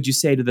 And what would you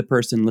say to the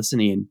person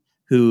listening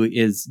who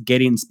is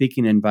getting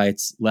speaking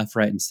invites left,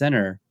 right, and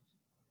center?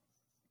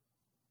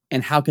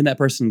 And how can that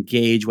person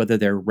gauge whether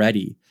they're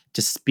ready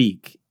to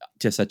speak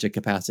to such a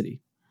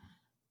capacity?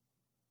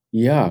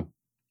 Yeah,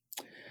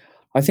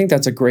 I think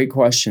that's a great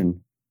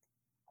question.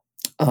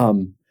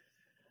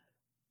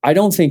 I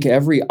don't think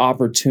every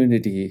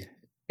opportunity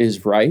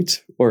is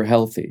right or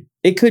healthy.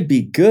 It could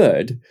be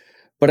good,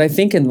 but I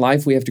think in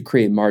life we have to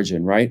create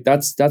margin, right?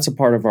 That's a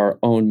part of our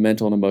own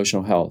mental and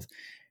emotional health.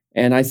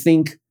 And I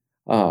think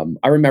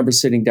I remember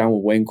sitting down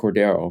with Wayne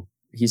Cordero.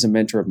 He's a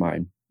mentor of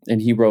mine,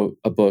 and he wrote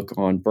a book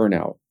on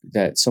burnout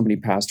that so many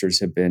pastors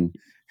have been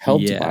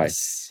helped by.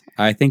 Yes.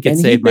 I think it And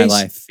he saved my bas-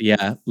 life.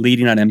 Yeah.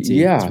 Leading on Empty.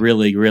 It's Yeah,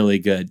 really, really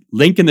good.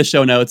 Link in the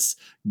show notes.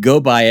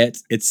 Go buy it.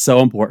 It's so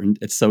important.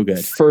 It's so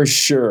good. for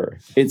sure.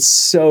 It's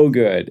so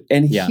good.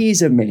 And Yeah.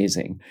 he's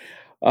amazing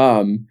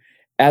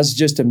as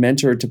just a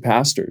mentor to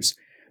pastors.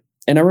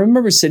 And I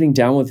remember sitting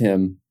down with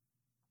him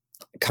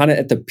kind of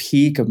at the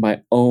peak of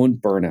my own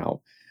burnout.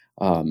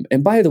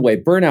 And by the way,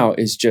 burnout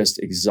is just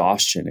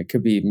exhaustion. It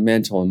could be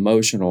mental,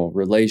 emotional,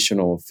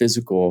 relational,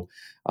 physical.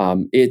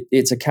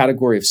 It's a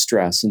category of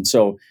stress. And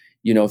so,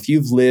 if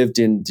you've lived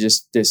in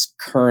just this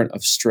current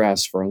of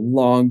stress for a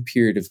long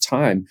period of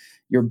time,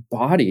 your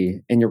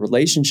body and your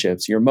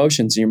relationships, your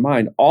emotions, your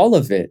mind, all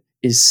of it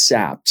is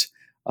sapped,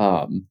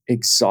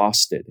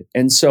 exhausted.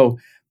 And so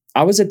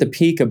I was at the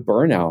peak of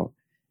burnout,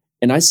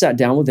 and I sat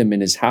down with him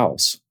in his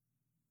house.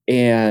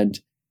 And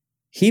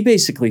he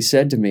basically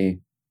said to me,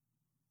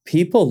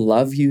 people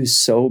love you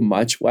so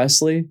much,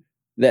 Wesley,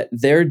 that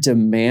their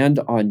demand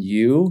on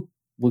you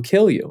will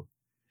kill you.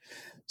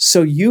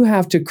 So you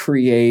have to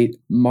create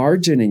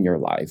margin in your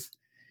life.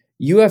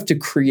 You have to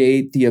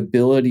create the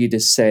ability to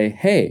say,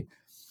 hey,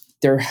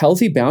 there are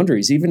healthy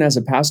boundaries, even as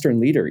a pastor and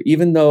leader.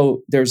 Even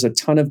though there's a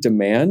ton of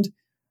demand,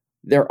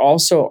 there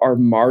also are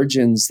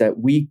margins that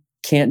we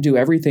can't do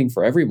everything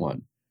for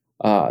everyone.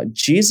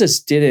 Jesus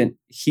didn't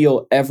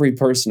heal every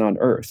person on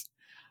earth.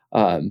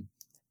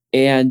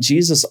 And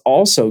Jesus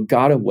also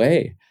got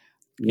away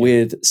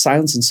with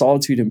silence and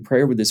solitude and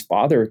prayer with his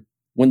Father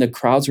when the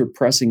crowds were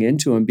pressing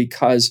into him,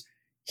 because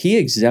he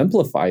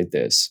exemplified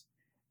this.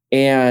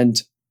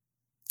 And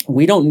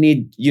we don't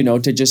need,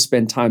 to just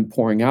spend time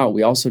pouring out.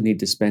 We also need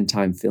to spend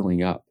time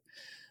filling up.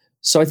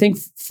 So I think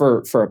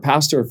for a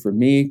pastor, for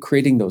me,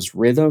 creating those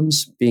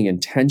rhythms, being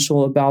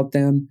intentional about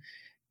them,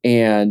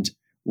 and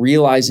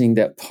realizing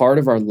that part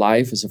of our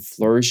life as a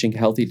flourishing,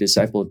 healthy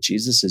disciple of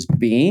Jesus is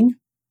being,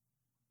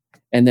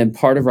 and then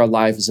part of our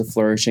life as a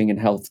flourishing and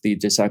healthy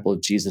disciple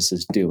of Jesus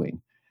is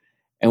doing.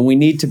 And we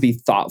need to be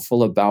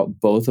thoughtful about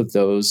both of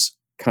those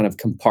kind of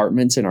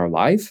compartments in our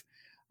life,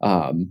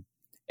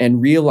 and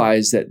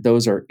realize that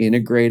those are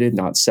integrated,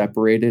 not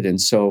separated.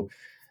 And so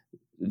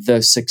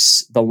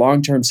the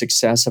long-term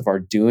success of our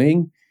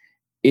doing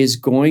is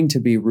going to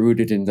be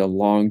rooted in the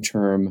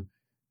long-term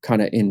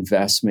kind of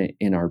investment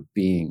in our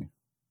being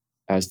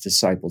as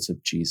disciples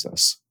of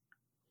Jesus.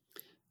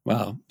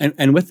 Wow.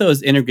 And with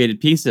those integrated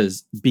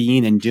pieces,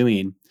 being and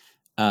doing,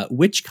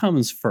 which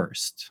comes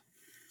first?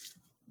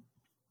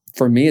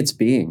 For me, it's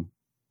being.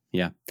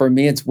 Yeah. For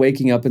me, it's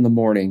waking up in the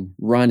morning,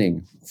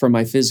 running for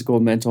my physical,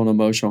 mental, and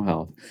emotional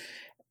health,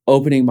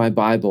 opening my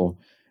Bible,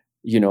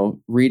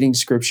 reading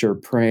scripture,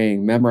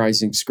 praying,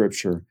 memorizing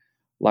scripture.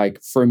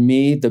 Like, for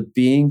me, the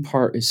being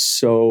part is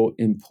so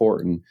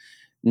important.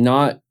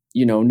 Not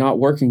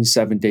working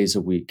 7 days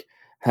a week,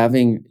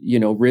 having,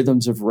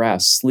 rhythms of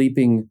rest,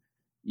 sleeping,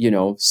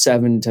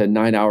 7 to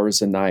 9 hours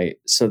a night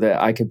so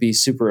that I could be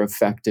super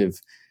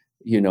effective,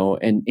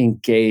 and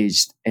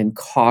engaged and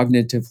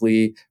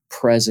cognitively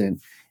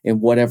present in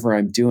whatever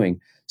I'm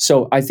doing.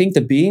 So I think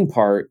the being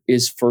part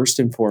is first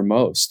and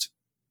foremost.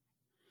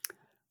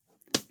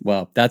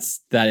 Well, that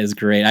is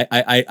great.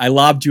 I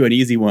lobbed you an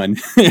easy one,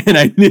 and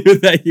I knew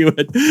that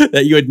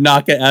you would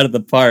knock it out of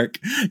the park.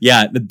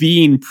 Yeah, the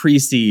being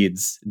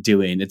precedes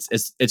doing.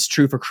 It's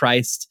true for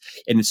Christ,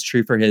 and it's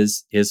true for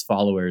his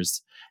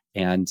followers,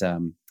 and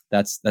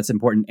that's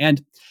important.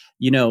 And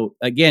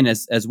again,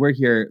 as we're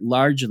here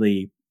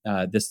largely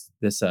this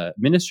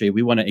ministry,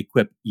 we want to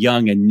equip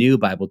young and new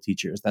Bible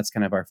teachers. That's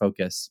kind of our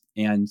focus.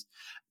 And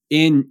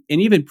in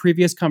even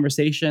previous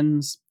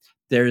conversations,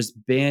 there's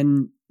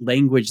been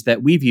language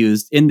that we've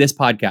used in this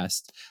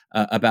podcast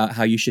about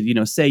how you should,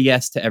 say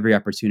yes to every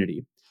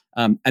opportunity.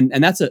 And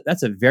that's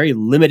a very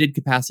limited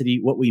capacity.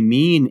 What we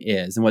mean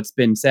is, and what's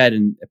been said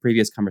in a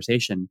previous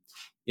conversation,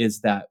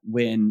 is that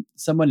when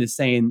someone is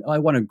saying, "Oh, I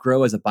want to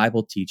grow as a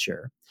Bible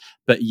teacher,"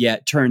 but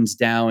yet turns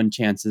down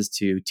chances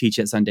to teach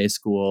at Sunday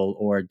school,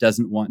 or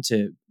doesn't want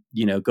to,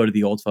 go to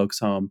the old folks'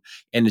 home,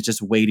 and is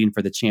just waiting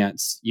for the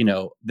chance,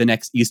 the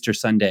next Easter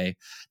Sunday,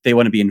 they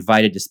want to be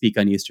invited to speak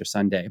on Easter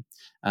Sunday.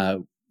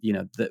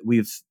 That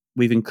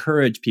we've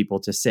encouraged people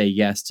to say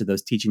yes to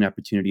those teaching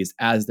opportunities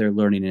as they're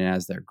learning and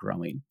as they're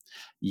growing.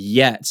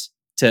 Yet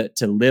to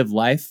live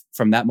life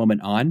from that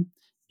moment on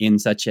in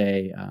such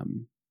a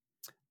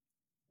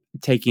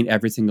taking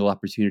every single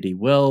opportunity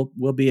will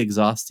be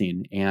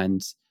exhausting.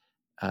 And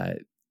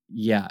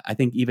I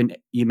think even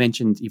you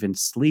mentioned even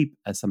sleep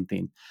as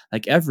something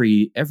like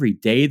every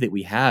day that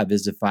we have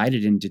is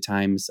divided into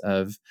times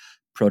of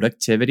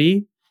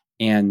productivity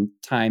and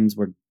times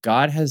where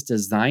God has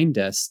designed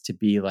us to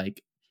be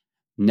like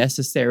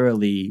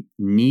necessarily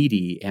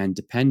needy and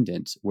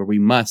dependent, where we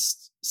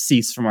must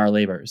cease from our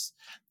labors.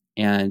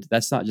 And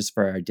that's not just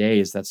for our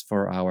days, that's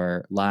for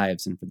our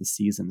lives and for the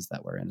seasons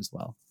that we're in as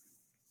well.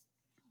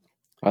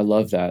 I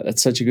love that.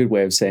 That's such a good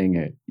way of saying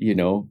it,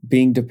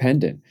 being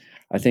dependent.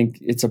 I think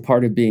it's a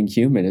part of being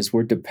human is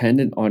we're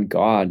dependent on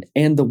God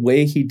and the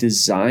way he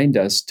designed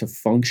us to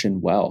function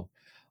well.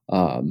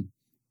 And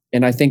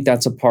I think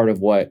that's a part of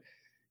what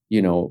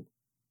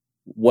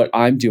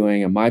I'm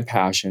doing, and my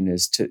passion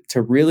is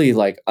to really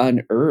like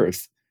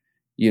unearth,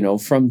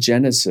 from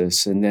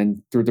Genesis and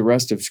then through the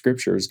rest of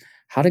scriptures,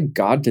 how did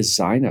God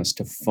design us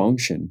to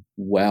function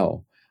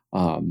well,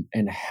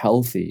 and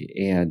healthy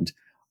and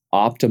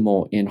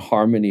optimal in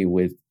harmony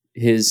with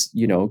his,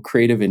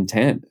 creative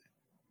intent.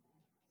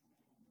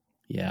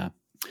 Yeah.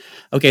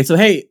 Okay. So,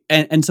 hey,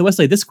 and so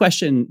Wesley, this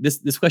question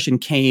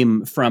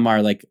came from our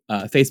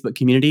Facebook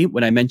community.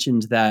 When I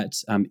mentioned that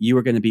you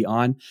were going to be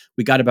on,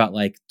 we got about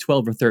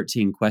 12 or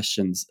 13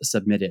 questions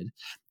submitted.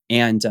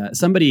 And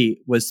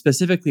somebody was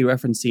specifically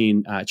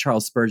referencing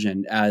Charles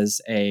Spurgeon as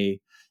a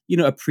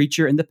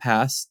preacher in the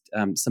past,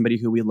 somebody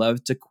who we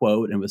loved to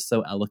quote and was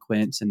so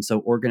eloquent and so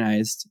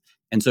organized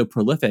and so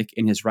prolific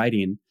in his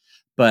writing,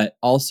 but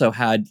also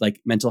had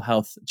mental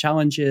health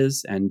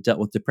challenges and dealt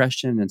with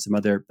depression and some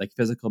other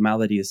physical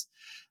maladies.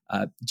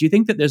 Do you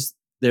think that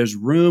there's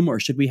room, or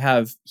should we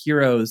have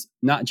heroes,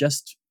 not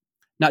just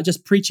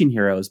preaching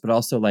heroes, but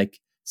also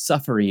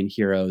suffering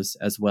heroes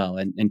as well?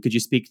 And could you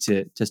speak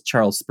to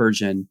Charles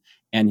Spurgeon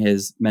and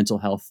his mental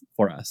health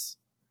for us?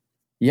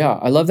 Yeah,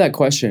 I love that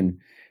question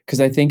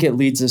because I think it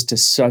leads us to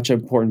such an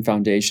important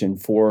foundation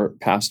for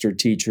pastor,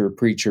 teacher,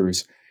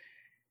 preachers,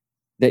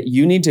 that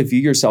you need to view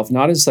yourself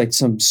not as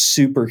some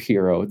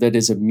superhero that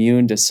is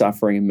immune to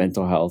suffering and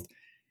mental health.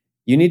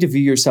 You need to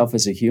view yourself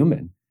as a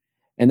human.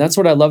 And that's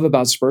what I love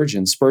about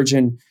Spurgeon.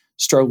 Spurgeon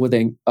struggled with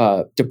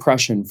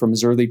depression from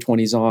his early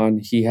 20s on.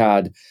 He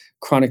had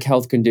chronic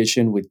health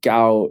condition with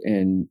gout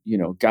and,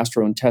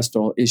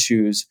 gastrointestinal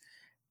issues.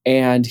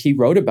 And he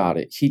wrote about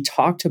it. He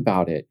talked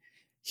about it.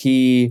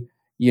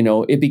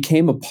 It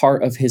became a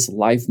part of his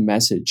life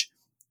message.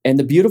 And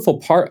the beautiful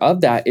part of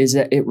that is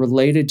that it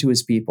related to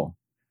his people.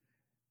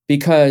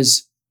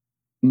 Because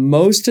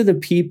most of the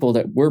people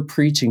that we're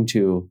preaching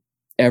to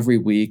every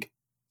week,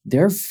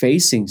 they're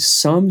facing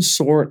some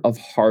sort of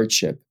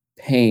hardship,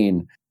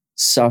 pain,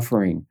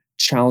 suffering,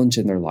 challenge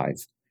in their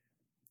life.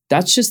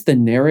 That's just the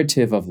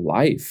narrative of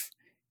life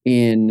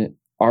in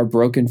our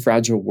broken,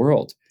 fragile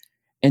world.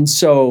 And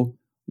so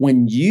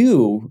when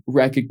you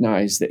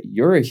recognize that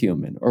you're a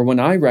human, or when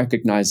I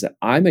recognize that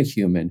I'm a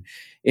human,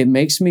 it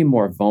makes me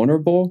more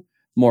vulnerable,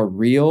 more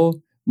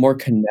real, more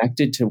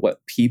connected to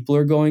what people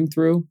are going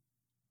through.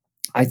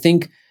 I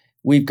think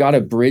we've got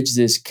to bridge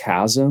this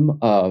chasm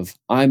of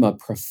I'm a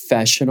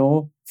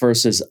professional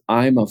versus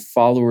I'm a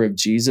follower of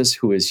Jesus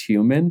who is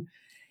human.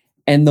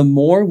 And the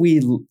more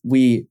we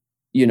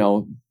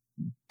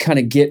kind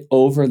of get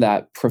over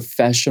that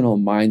professional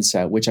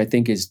mindset, which I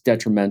think is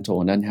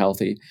detrimental and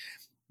unhealthy,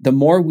 the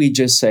more we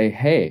just say,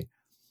 hey,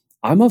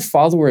 I'm a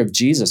follower of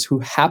Jesus who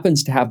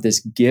happens to have this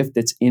gift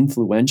that's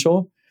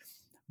influential,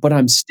 but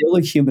I'm still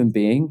a human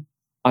being.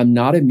 I'm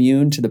not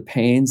immune to the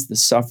pains, the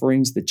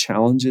sufferings, the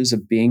challenges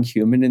of being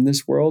human in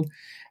this world.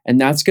 And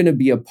that's going to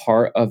be a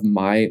part of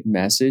my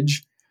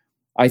message.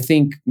 I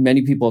think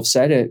many people have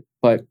said it,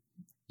 but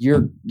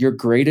your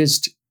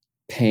greatest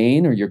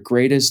pain or your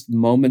greatest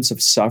moments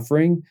of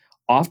suffering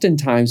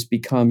oftentimes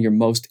become your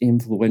most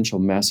influential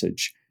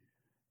message.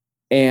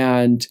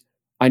 And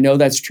I know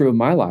that's true of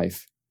my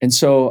life. And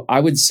so I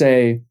would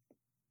say,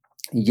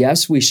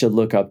 yes, we should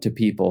look up to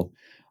people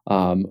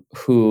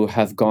who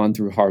have gone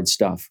through hard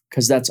stuff,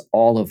 because that's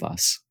all of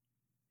us.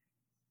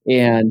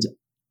 And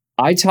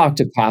I talk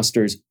to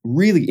pastors,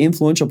 really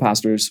influential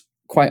pastors,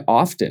 quite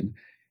often,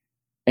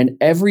 and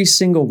every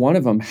single one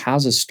of them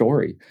has a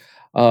story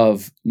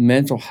of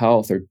mental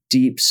health or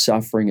deep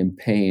suffering and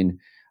pain.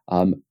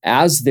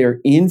 As they're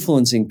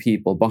influencing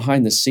people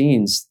behind the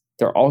scenes,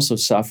 they're also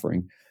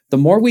suffering. The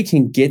more we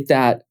can get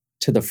that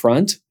to the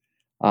front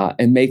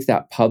and make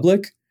that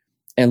public,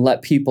 and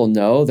let people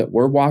know that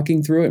we're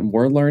walking through it and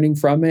we're learning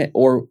from it,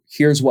 or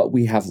here's what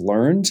we have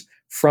learned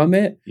from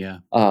it, Yeah.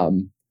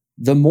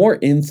 the more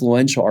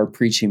influential our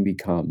preaching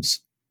becomes.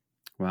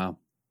 Wow.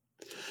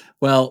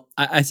 Well,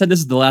 I said this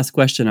is the last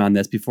question on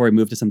this before we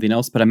move to something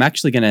else, but I'm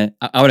actually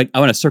I want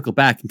to circle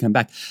back and come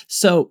back.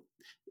 So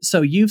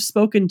you've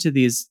spoken to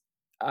these.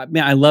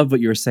 Man, I love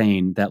what you're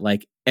saying, that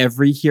like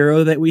every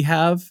hero that we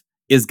have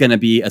is going to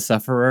be a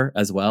sufferer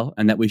as well,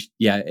 and that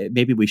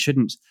maybe we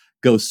shouldn't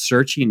go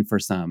searching for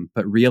some,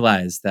 but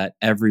realize that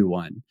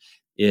everyone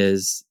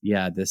is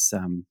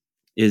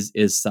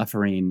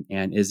suffering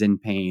and is in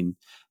pain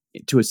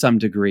to some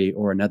degree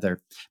or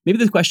another. Maybe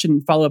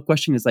the follow-up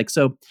question is like,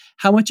 so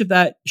how much of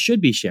that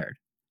should be shared?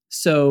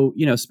 So,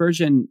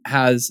 Spurgeon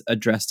has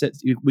addressed it.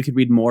 We could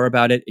read more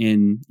about it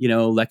in,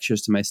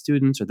 lectures to my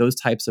students or those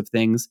types of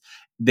things.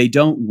 They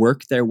don't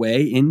work their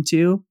way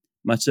into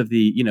much of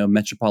the,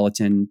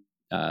 metropolitan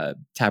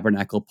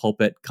tabernacle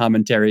pulpit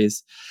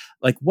commentaries.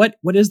 Like what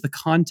is the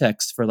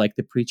context for like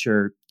the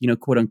preacher,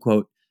 quote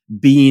unquote,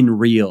 being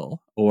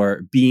real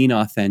or being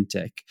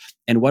authentic?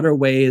 And what are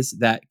ways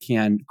that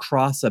can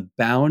cross a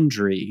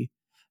boundary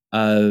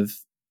of,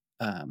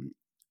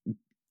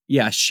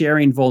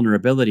 sharing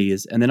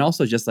vulnerabilities, and then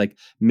also just like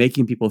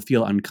making people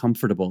feel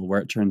uncomfortable, where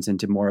it turns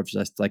into more of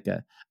just like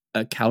a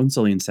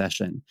counseling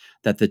session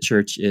that the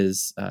church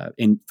is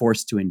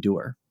forced to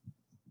endure?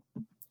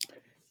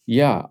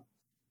 Yeah,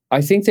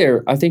 I think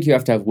you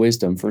have to have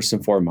wisdom first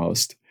and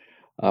foremost,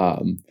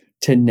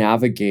 to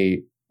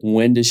navigate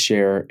when to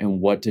share and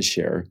what to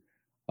share.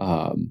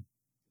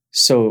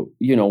 So,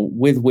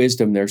 with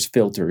wisdom, there's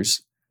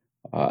filters.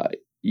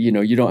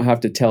 You don't have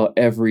to tell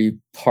every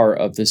part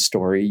of the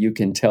story. You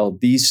can tell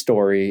the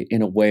story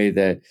in a way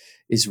that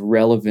is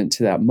relevant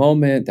to that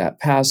moment, that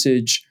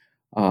passage.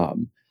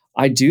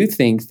 I do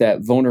think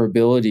that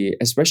vulnerability,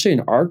 especially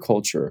in our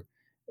culture,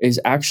 is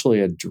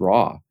actually a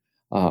draw.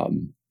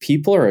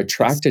 People are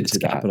attracted to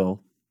that.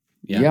 Capital.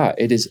 Yeah,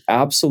 it is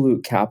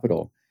absolute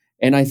capital.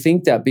 And I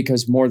think that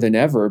because more than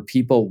ever,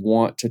 people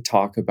want to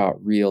talk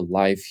about real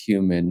life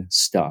human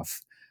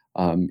stuff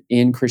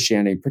in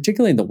Christianity,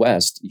 particularly in the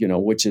West,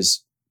 which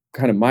is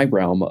kind of my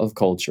realm of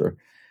culture.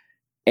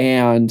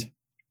 And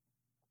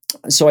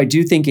so I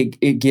do think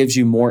it gives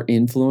you more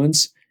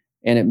influence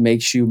and it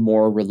makes you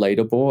more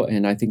relatable.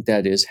 And I think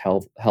that is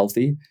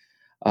healthy.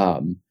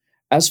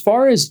 As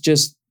far as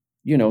just,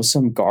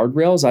 some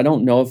guardrails, I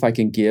don't know if I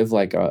can give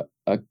like a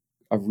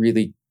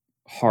really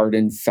hard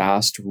and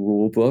fast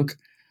rule book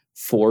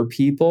for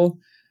people,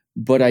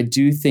 but I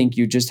do think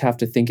you just have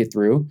to think it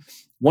through.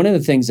 One of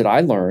the things that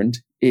I learned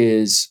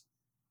is,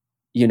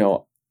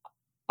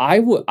 I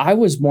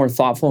was more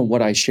thoughtful in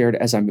what I shared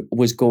as I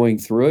was going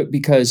through it,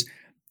 because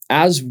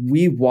as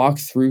we walk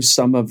through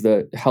some of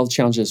the health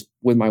challenges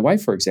with my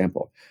wife, for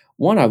example,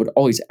 one, I would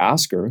always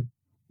ask her,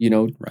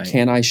 Right.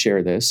 Can I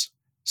share this?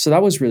 So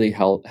that was really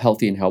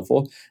healthy and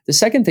helpful. The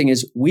second thing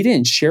is we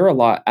didn't share a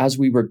lot as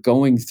we were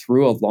going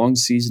through a long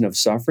season of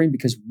suffering,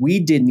 because we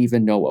didn't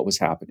even know what was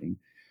happening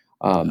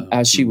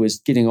as she was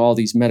getting all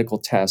these medical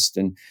tests,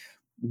 and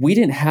we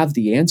didn't have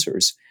the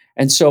answers.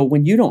 And so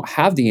when you don't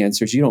have the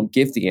answers, you don't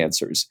give the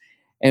answers.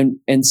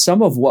 And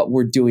some of what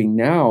we're doing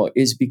now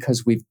is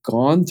because we've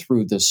gone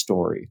through the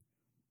story,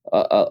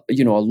 a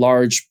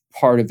large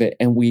part of it,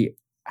 and we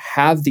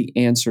have the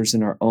answers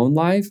in our own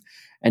life.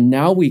 And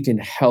now we can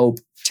help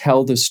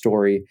tell the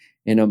story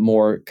in a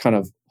more kind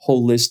of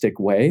holistic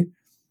way.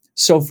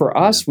 So for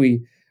us,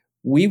 we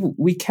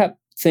kept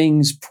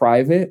things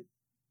private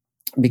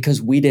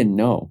because we didn't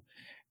know,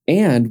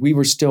 and we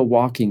were still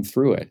walking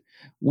through it.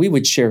 We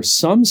would share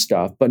some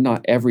stuff, but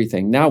not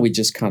everything. Now we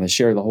just kind of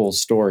share the whole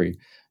story,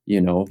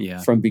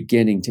 from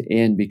beginning to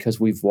end, because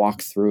we've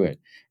walked through it.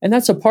 And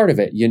that's a part of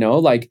it,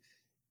 like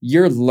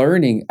you're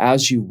learning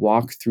as you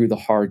walk through the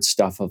hard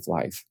stuff of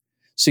life.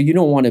 So you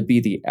don't want to be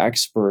the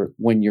expert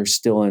when you're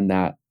still in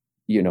that,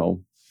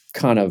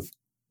 kind of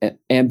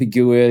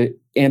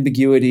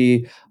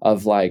ambiguity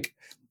of like,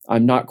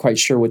 I'm not quite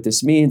sure what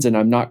this means, and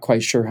I'm not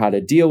quite sure how to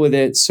deal with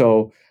it.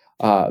 So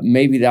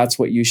maybe that's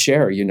what you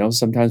share.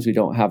 Sometimes we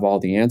don't have all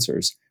the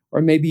answers,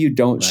 or maybe you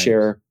don't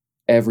share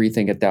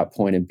everything at that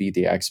point and be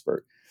the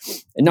expert.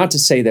 And not to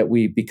say that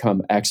we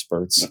become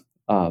experts,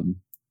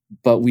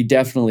 but we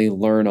definitely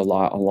learn a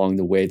lot along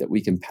the way that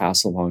we can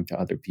pass along to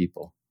other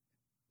people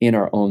in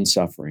our own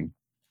suffering.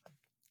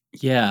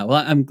 Yeah,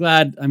 well, I'm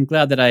glad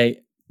that I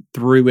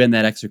threw in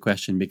that extra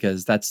question,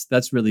 because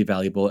that's really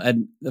valuable.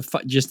 And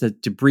just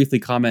to briefly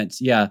comment,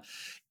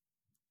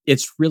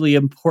 it's really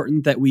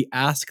important that we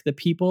ask the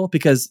people,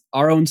 because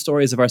our own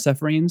stories of our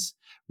sufferings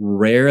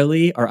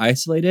rarely are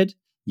isolated.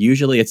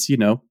 Usually it's,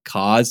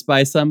 caused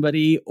by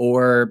somebody,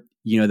 or,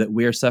 that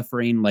we're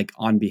suffering like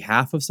on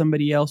behalf of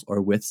somebody else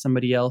or with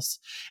somebody else.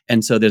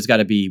 And so there's got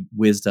to be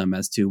wisdom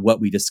as to what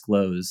we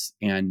disclose.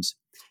 And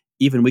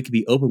even we could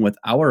be open with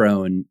our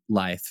own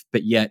life,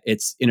 but yet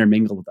it's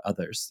intermingled with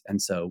others. And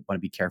so want to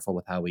be careful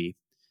with how we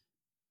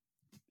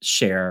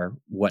share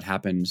what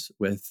happened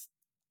with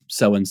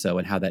so-and-so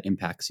and how that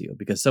impacts you,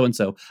 because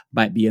so-and-so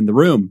might be in the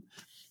room.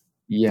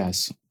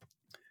 Yes.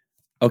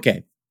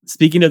 Okay.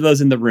 Speaking of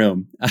those in the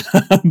room,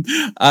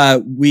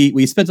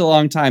 we spent a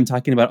long time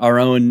talking about our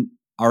own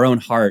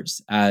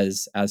hearts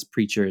as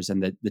preachers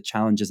and the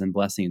challenges and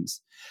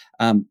blessings.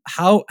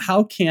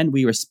 How can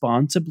we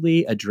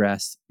responsibly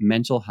address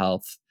mental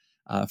health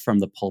from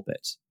the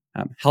pulpit?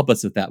 Help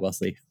us with that,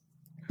 Wesley.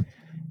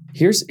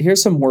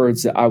 Here's some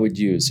words that I would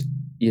use.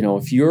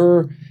 If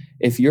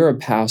you're a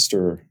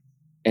pastor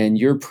and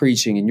you're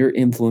preaching and you're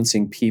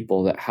influencing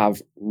people that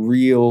have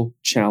real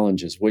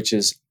challenges, which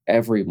is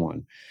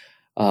everyone,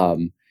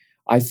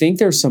 I think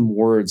there's some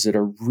words that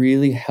are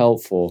really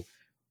helpful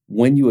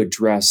when you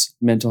address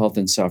mental health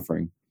and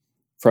suffering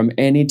from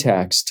any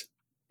text,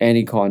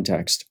 any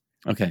context.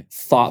 Okay.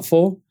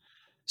 Thoughtful.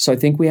 So I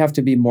think we have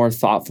to be more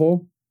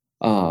thoughtful.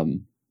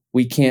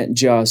 We can't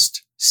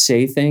just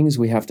say things.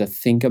 We have to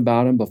think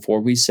about them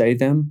before we say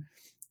them.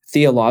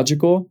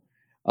 Theological.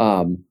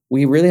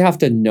 We really have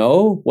to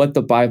know what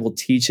the Bible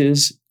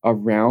teaches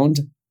around,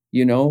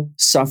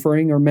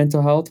 suffering or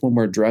mental health when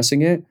we're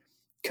addressing it.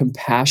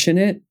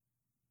 Compassionate.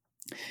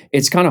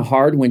 It's kind of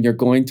hard when you're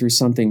going through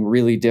something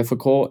really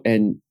difficult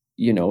and,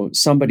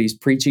 somebody's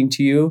preaching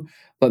to you,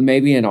 but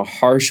maybe in a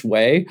harsh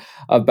way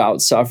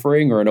about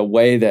suffering or in a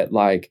way that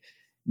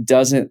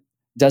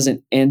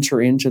doesn't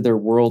enter into their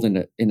world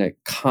in a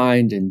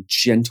kind and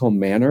gentle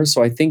manner.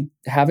 So I think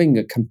having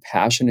a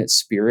compassionate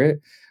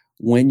spirit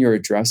when you're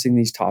addressing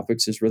these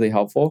topics is really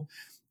helpful.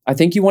 I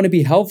think you want to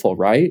be helpful,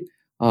 right?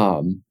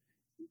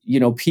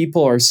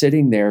 People are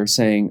sitting there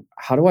saying,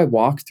 how do I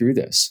walk through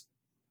this?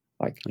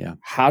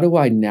 How do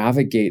I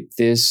navigate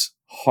this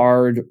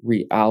hard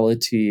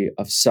reality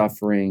of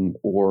suffering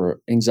or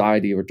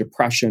anxiety or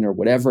depression or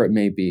whatever it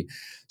may be?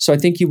 So I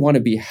think you want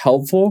to be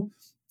helpful.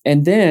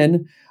 And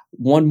then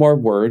one more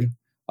word,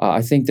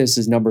 I think this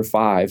is number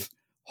 5,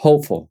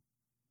 hopeful.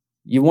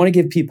 You want to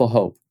give people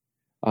hope.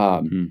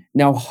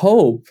 Now,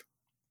 hope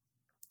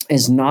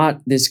is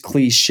not this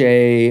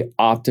cliche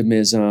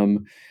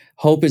optimism.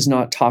 Hope is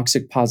not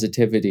toxic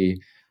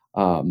positivity.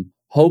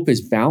 Hope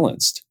is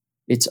balanced.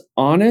 It's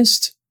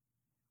honest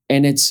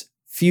and it's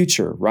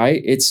future,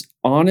 right? It's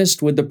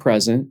honest with the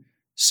present.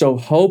 So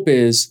hope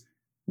is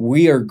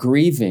we are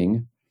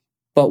grieving,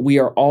 but we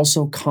are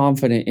also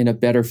confident in a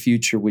better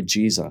future with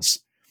Jesus.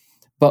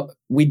 But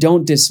we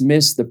don't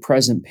dismiss the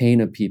present pain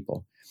of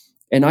people.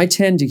 And I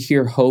tend to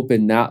hear hope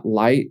in that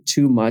light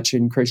too much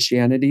in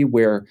Christianity,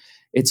 where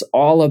it's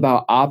all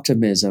about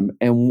optimism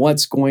and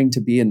what's going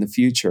to be in the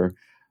future.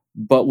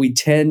 But we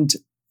tend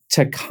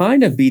to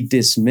kind of be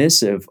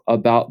dismissive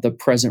about the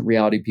present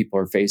reality people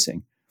are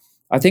facing.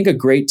 I think a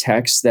great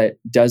text that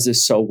does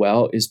this so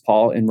well is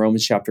Paul in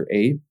Romans chapter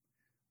 8,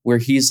 where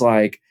he's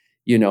like,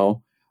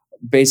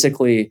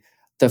 basically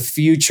the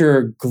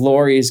future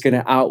glory is going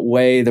to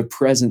outweigh the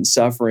present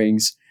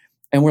sufferings.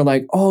 And we're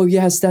like, oh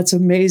yes, that's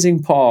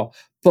amazing, Paul.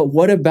 But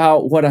what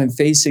about what I'm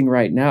facing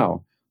right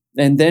now?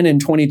 And then in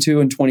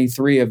 22 and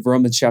 23 of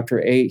Romans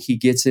chapter 8, he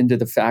gets into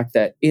the fact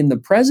that in the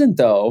present,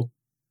 though,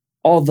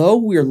 although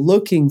we're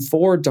looking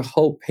forward to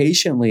hope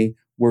patiently,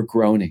 we're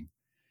groaning.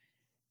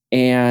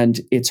 And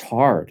it's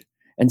hard.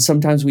 And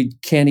sometimes we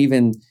can't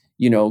even,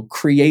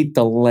 create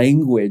the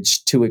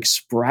language to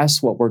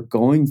express what we're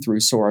going through.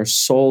 So our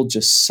soul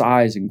just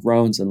sighs and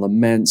groans and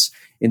laments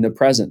in the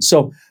present.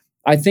 So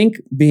I think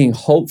being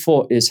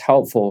hopeful is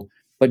helpful,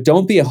 but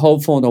don't be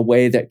hopeful in a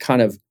way that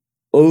kind of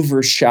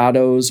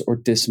overshadows or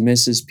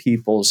dismisses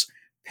people's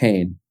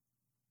pain.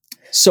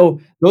 So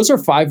those are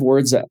 5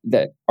 words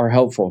that are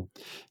helpful.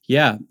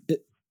 Yeah.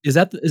 Is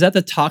that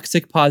the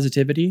toxic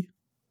positivity?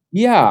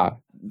 Yeah.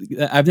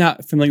 I'm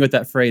not familiar with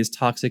that phrase,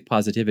 toxic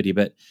positivity,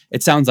 but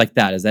it sounds like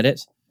that. Is that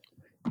it?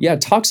 Yeah.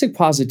 Toxic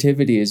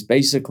positivity is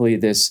basically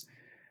this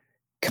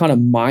kind of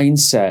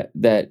mindset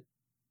that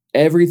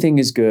everything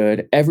is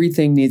good,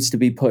 everything needs to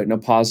be put in a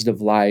positive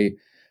light,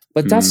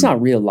 but that's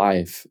not real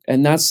life.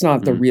 And that's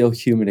not the real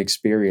human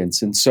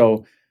experience. And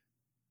so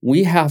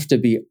we have to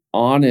be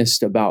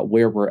honest about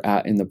where we're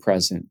at in the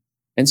present.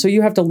 And so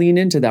you have to lean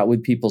into that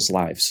with people's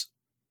lives.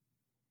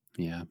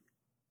 Yeah.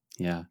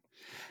 Yeah.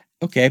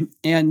 Okay.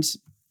 And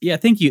yeah,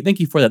 thank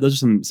you for that.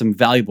 Those are some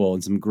valuable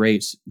and some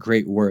great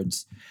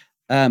words.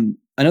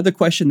 Another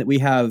question that we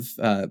have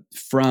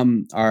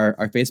from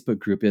our Facebook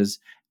group is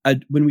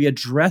when we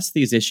address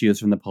these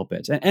issues from the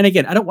pulpit, and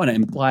again, I don't want to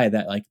imply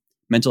that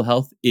mental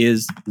health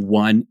is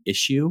one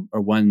issue or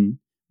one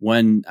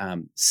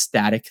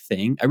static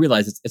thing. I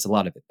realize it's a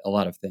lot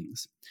of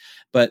things,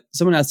 but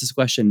someone asked this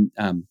question.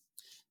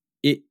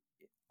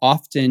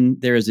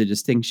 Often there is a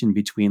distinction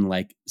between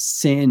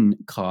sin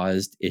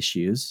caused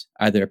issues,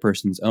 either a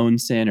person's own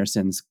sin or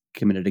sins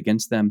committed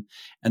against them,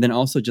 and then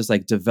also just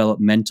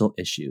developmental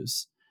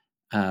issues.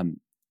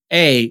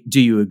 A, do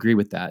you agree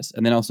with that?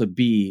 And then also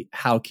B,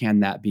 how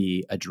can that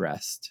be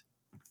addressed?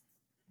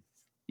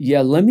 Yeah,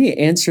 let me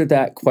answer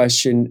that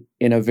question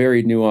in a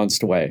very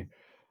nuanced way.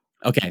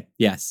 Okay,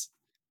 yes.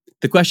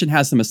 The question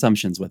has some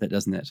assumptions with it,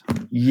 doesn't it?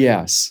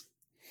 Yes.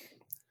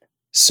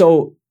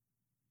 So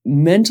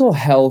mental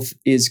health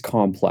is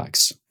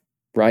complex,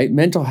 right?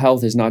 Mental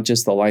health is not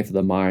just the life of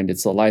the mind.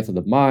 It's the life of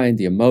the mind,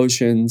 the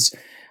emotions,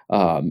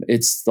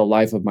 It's the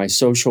life of my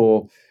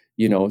social,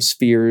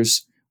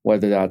 spheres,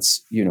 whether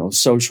that's,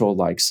 social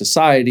like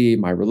society,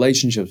 my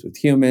relationships with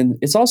human.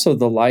 It's also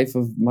the life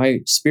of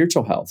my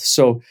spiritual health.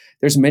 So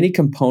there's many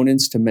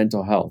components to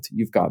mental health.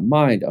 You've got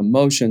mind,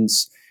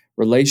 emotions,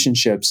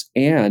 relationships,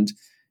 and,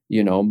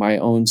 my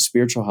own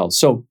spiritual health.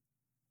 So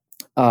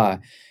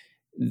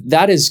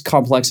that is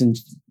complex in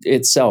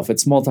itself.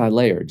 It's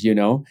multi-layered,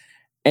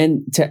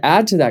 and to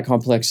add to that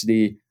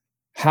complexity,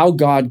 how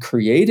God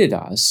created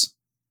us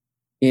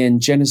in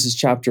Genesis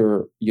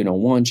chapter,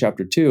 1,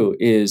 chapter 2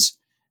 is,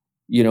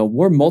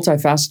 we're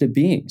multifaceted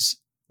beings.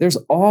 There's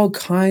all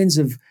kinds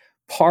of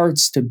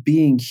parts to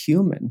being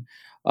human.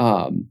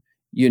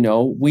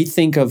 We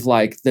think of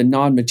like the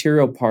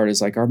non-material part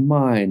as like our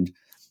mind,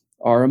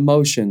 our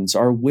emotions,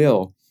 our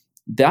will.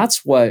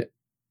 That's what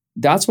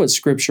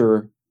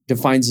Scripture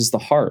defines as the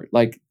heart.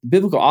 Like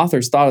biblical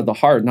authors thought of the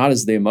heart not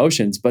as the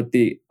emotions, but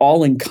the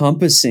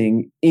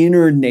all-encompassing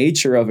inner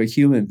nature of a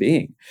human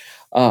being,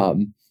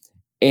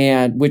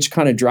 and which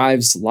kind of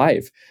drives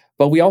life.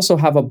 But we also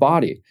have a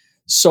body.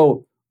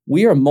 So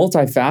we are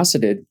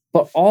multifaceted,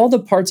 but all the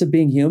parts of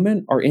being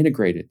human are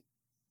integrated.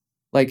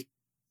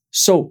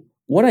 So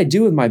what I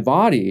do with my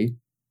body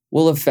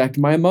will affect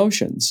my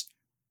emotions.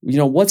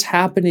 What's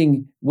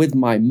happening with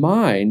my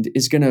mind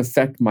is going to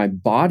affect my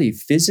body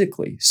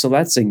physically. So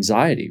that's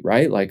anxiety,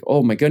 right? Like,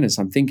 oh my goodness,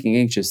 I'm thinking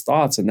anxious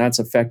thoughts and that's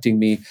affecting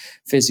me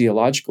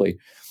physiologically.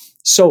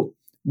 So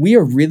we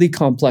are really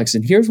complex.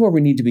 And here's where we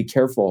need to be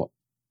careful,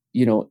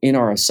 in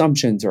our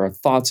assumptions or our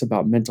thoughts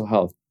about mental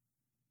health.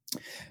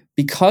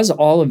 Because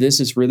all of this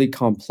is really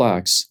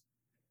complex,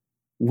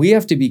 we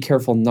have to be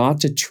careful not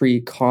to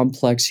treat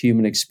complex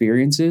human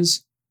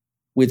experiences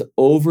with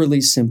overly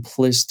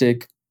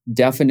simplistic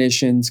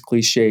definitions,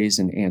 cliches,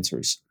 and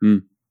answers.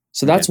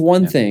 So that's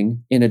one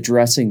thing in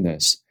addressing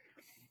this.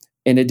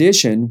 In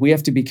addition, we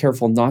have to be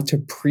careful not to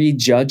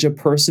prejudge a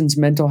person's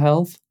mental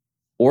health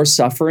or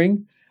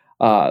suffering,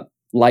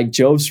 like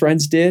Job's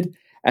friends did,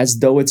 as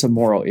though it's a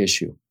moral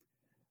issue.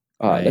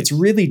 That's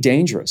really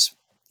dangerous.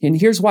 And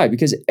here's why: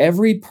 because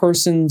every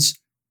person's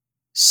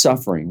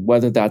suffering,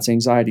 whether that's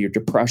anxiety or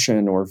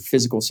depression or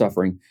physical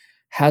suffering,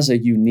 has a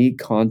unique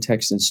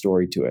context and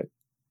story to it.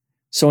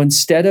 So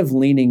instead of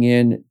leaning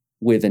in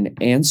with an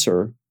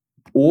answer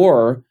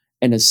or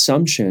an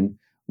assumption,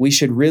 we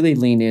should really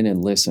lean in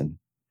and listen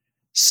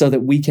so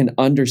that we can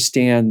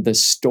understand the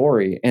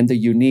story and the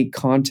unique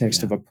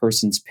context of a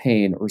person's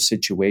pain or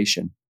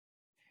situation.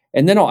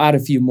 And then I'll add a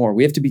few more.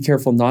 We have to be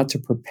careful not to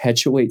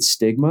perpetuate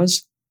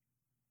stigmas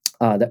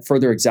that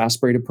further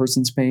exacerbate a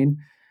person's pain.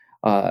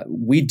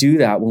 We do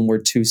that when we're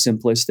too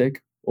simplistic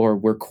or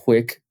we're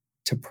quick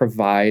to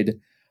provide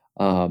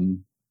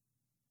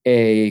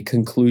a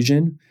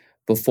conclusion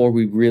before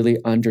we really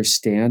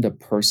understand a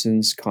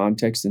person's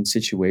context and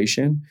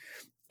situation.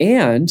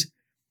 And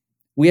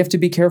we have to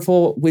be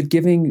careful with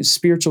giving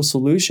spiritual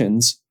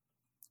solutions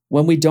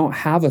when we don't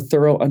have a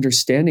thorough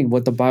understanding of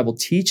what the Bible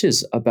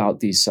teaches about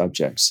these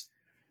subjects.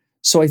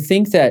 So I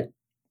think that,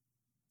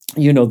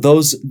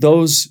 those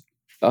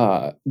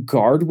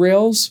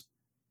guardrails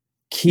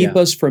keep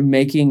us from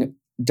making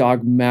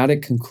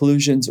dogmatic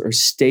conclusions or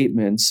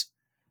statements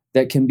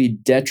that can be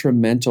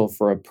detrimental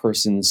for a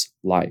person's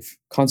life,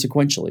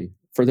 consequentially,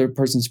 for their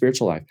person's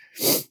spiritual life.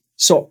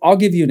 So I'll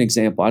give you an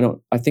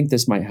example. I think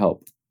this might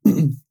help.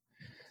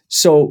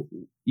 So,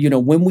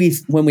 when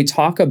we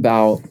talk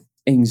about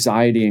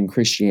anxiety in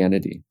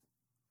Christianity,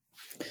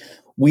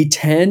 we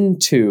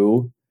tend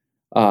to,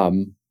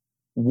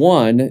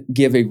 one,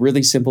 give a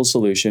really simple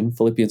solution,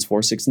 Philippians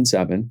 4, 6, and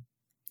 7.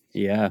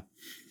 Yeah.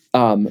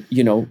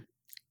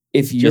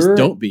 If you're just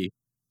don't be.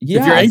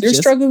 Yeah, if you're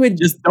struggling with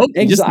just don't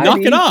anxiety, just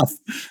knock it off.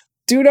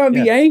 Do not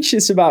be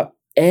anxious about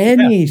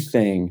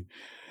anything.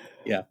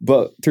 Yeah.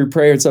 But through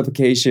prayer and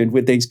supplication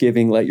with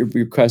thanksgiving, let your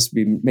requests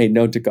be made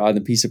known to God, and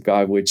the peace of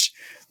God, which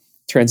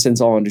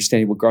transcends all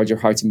understanding, will guard your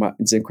hearts and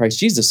minds in Christ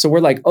Jesus. So we're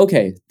like,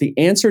 okay, the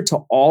answer to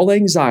all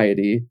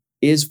anxiety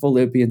is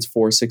Philippians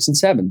 4, 6, and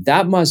 7.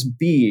 That must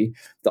be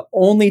the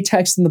only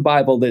text in the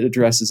Bible that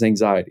addresses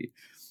anxiety.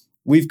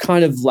 We've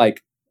kind of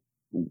like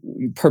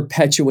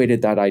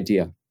perpetuated that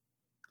idea.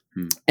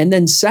 And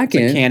then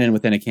second, it's a canon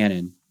within a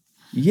canon.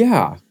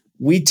 Yeah,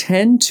 we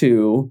tend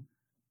to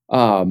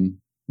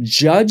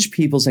judge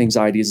people's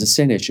anxiety as a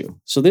sin issue.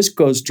 So this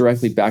goes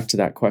directly back to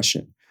that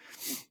question.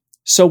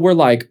 So we're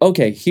like,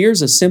 okay,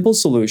 here's a simple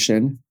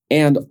solution,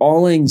 and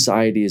all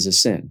anxiety is a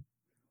sin.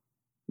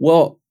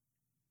 Well,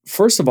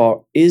 first of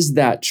all, is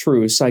that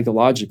true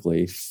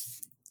psychologically?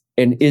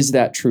 And is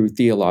that true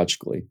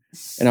theologically?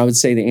 And I would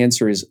say the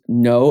answer is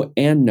no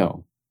and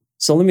no.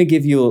 So let me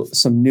give you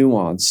some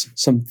nuance,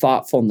 some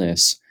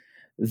thoughtfulness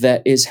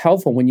that is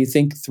helpful when you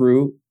think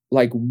through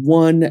like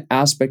one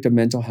aspect of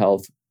mental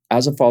health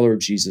as a follower of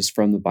Jesus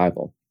from the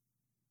Bible.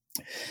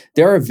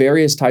 There are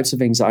various types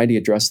of anxiety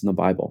addressed in the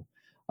Bible.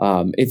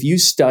 If you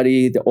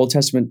study the Old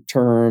Testament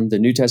term, the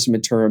New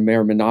Testament term,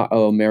 merimna,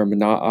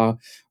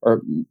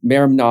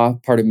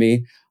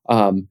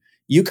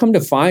 you come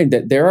to find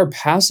that there are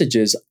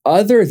passages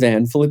other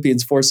than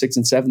Philippians 4, 6,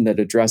 and 7 that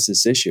address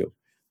this issue.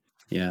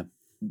 Yeah.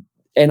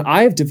 And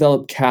I have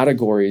developed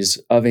categories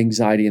of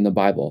anxiety in the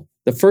Bible.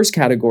 The first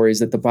category is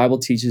that the Bible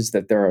teaches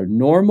that there are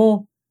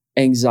normal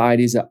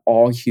anxieties that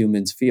all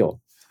humans feel.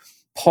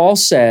 Paul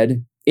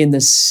said in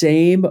the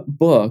same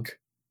book,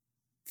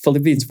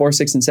 Philippians 4,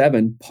 6, and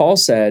 7, Paul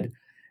said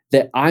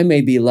that I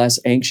may be less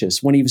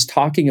anxious when he was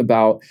talking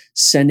about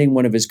sending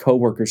one of his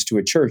coworkers to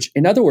a church.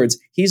 In other words,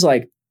 he's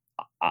like,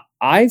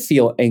 I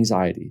feel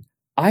anxiety.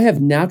 I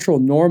have natural,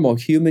 normal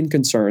human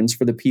concerns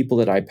for the people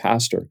that I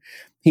pastor.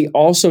 He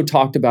also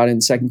talked about it in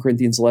 2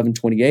 Corinthians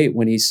 11:28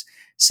 when he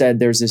said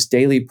there's this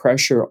daily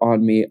pressure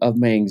on me of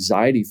my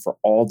anxiety for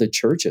all the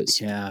churches.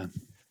 Yeah.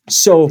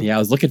 So I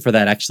was looking for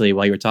that actually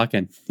while you were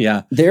talking.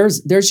 Yeah.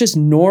 There's just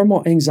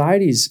normal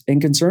anxieties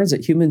and concerns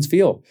that humans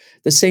feel.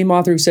 The same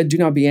author who said, do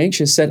not be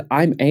anxious, said,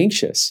 I'm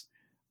anxious.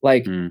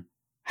 Like,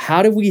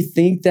 how do we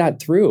think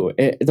that through?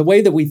 The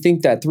way that we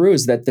think that through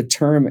is that the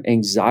term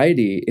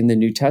anxiety in the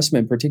New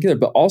Testament in particular,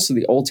 but also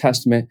the Old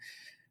Testament,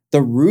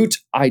 the root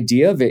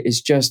idea of it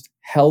is just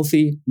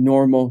healthy,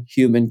 normal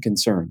human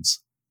concerns.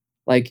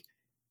 Like,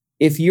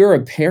 if you're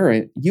a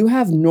parent, you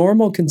have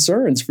normal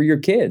concerns for your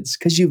kids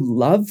because you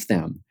love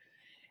them.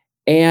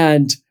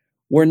 And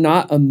we're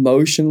not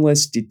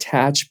emotionless,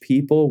 detached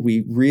people.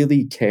 We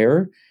really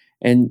care,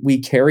 and we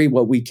carry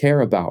what we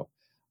care about.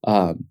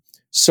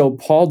 So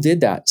Paul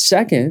did that.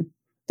 Second,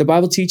 the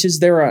Bible teaches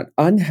there are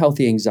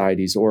unhealthy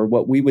anxieties, or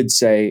what we would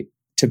say,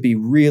 to be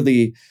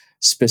really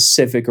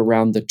specific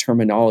around the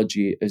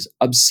terminology, is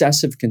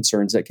obsessive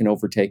concerns that can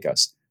overtake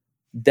us.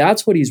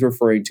 That's what he's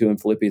referring to in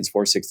Philippians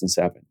 4, 6, and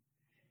 7.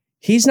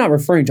 He's not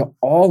referring to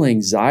all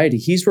anxiety.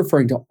 He's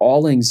referring to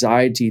all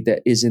anxiety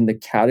that is in the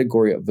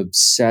category of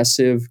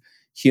obsessive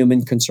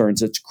human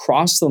concerns. It's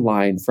crossed the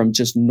line from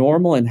just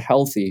normal and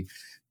healthy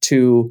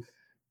to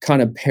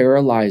kind of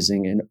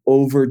paralyzing and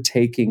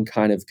overtaking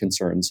kind of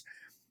concerns.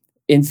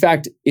 In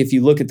fact, if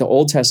you look at the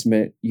Old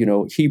Testament,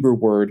 Hebrew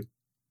word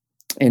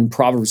in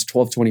Proverbs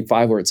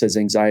 12:25, where it says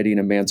anxiety in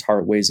a man's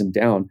heart weighs him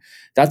down,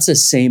 that's the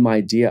same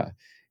idea.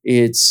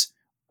 It's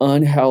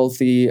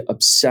unhealthy,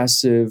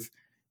 obsessive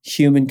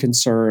human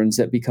concerns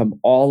that become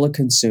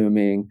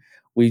all-consuming.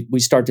 We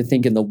start to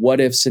think in the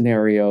what-if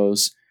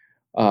scenarios.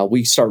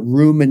 We start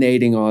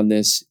ruminating on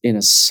this in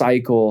a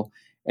cycle,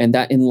 and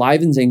that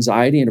enlivens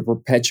anxiety, and it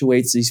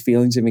perpetuates these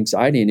feelings of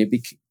anxiety, and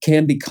it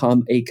can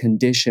become a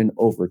condition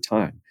over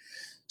time.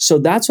 So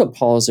that's what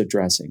Paul is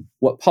addressing.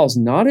 What Paul's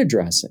not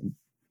addressing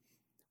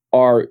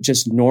are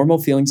just normal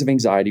feelings of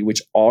anxiety,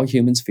 which all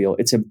humans feel.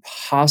 It's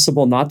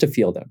impossible not to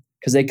feel them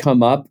because they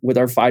come up with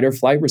our fight or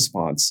flight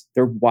response.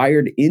 They're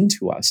wired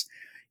into us.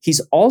 He's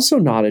also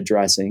not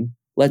addressing,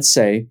 let's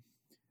say,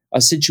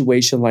 a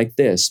situation like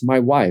this. My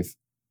wife,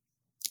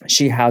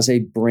 she has a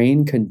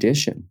brain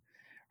condition.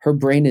 Her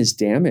brain is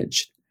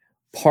damaged.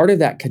 Part of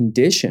that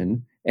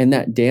condition and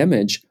that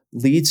damage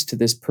leads to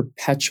this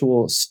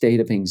perpetual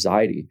state of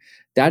anxiety.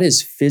 That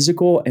is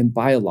physical and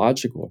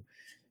biological.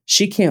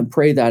 She can't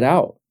pray that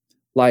out.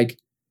 Like,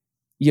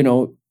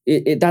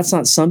 that's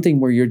not something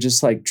where you're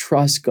just like,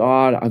 trust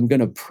God, I'm going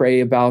to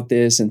pray about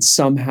this, and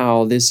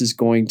somehow this is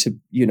going to,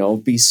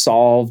 be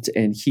solved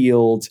and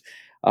healed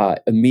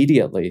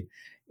immediately.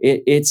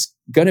 It's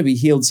going to be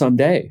healed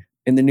someday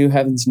in the new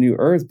heavens, new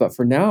earth. But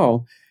for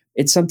now,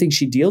 it's something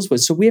she deals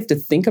with. So we have to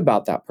think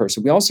about that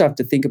person. We also have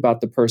to think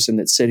about the person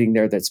that's sitting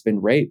there that's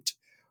been raped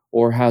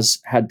or has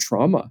had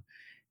trauma,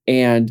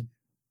 and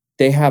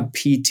they have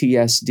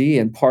PTSD,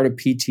 and part of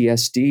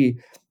PTSD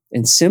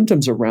and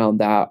symptoms around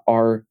that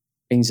are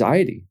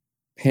anxiety,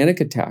 panic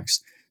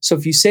attacks. So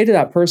if you say to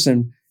that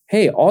person,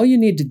 hey, all you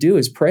need to do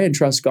is pray and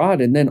trust God,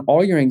 and then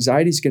all your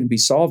anxiety is going to be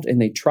solved,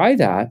 and they try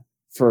that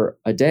for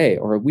a day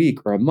or a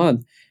week or a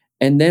month,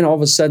 and then all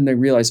of a sudden they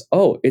realize,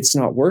 oh, it's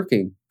not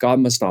working. God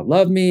must not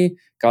love me.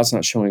 God's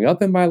not showing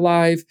up in my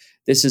life.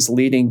 This is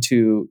leading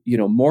to,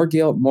 more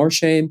guilt, more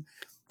shame.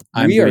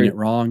 I'm doing it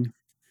wrong.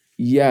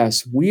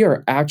 Yes, we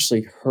are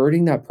actually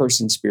hurting that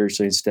person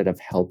spiritually instead of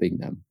helping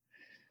them.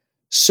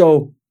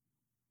 So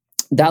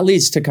that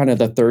leads to kind of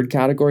the third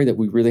category that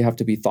we really have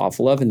to be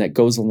thoughtful of, and that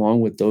goes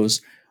along with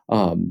those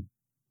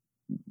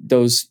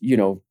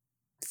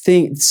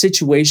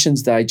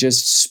situations that I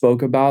just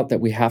spoke about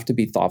that we have to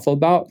be thoughtful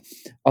about.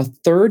 A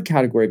third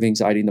category of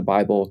anxiety in the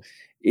Bible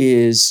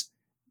is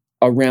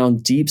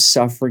around deep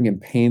suffering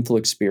and painful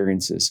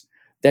experiences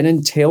that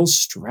entail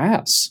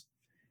stress,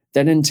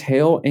 that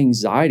entail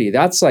anxiety.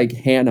 That's like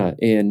Hannah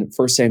in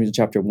 1 Samuel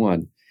chapter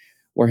 1,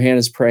 where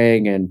Hannah's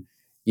praying and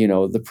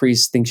the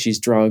priest thinks she's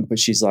drunk, but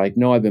she's like,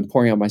 no, I've been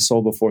pouring out my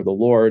soul before the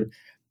Lord.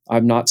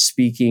 I'm not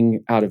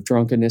speaking out of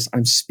drunkenness.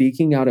 I'm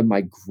speaking out of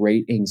my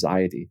great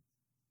anxiety.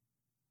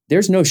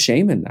 There's no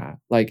shame in that.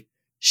 Like,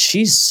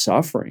 she's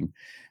suffering.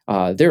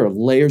 There are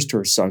layers to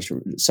her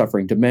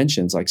suffering,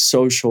 dimensions like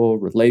social,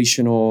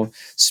 relational,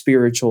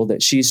 spiritual,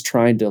 that she's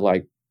trying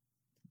to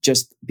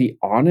just be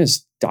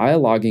honest,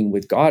 dialoguing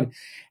with God.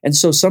 And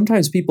so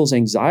sometimes people's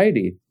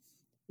anxiety,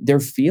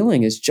 their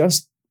feeling is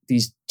just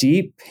these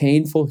deep,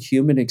 painful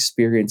human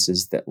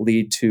experiences that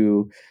lead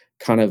to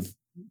kind of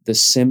the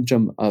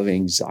symptom of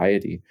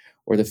anxiety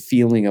or the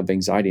feeling of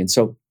anxiety. And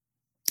so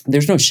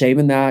there's no shame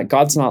in that.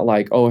 God's not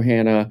like, oh,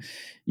 Hannah,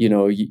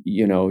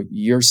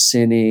 you're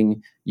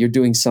sinning, you're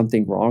doing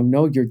something wrong.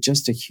 No, you're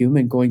just a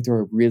human going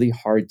through a really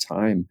hard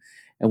time.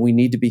 And we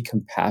need to be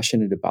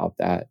compassionate about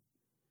that.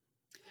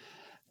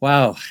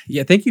 Wow.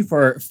 Yeah. Thank you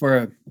for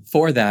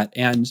that.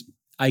 And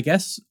I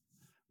guess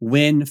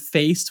when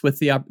faced with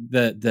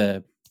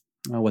the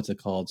what's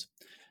it called?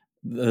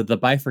 The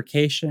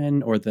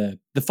bifurcation or the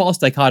false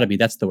dichotomy,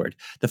 that's the word.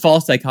 The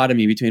false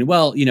dichotomy between,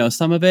 well,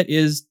 some of it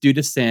is due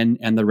to sin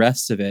and the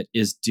rest of it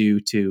is due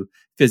to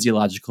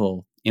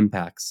physiological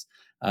impacts.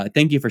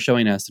 Thank you for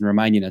showing us and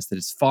reminding us that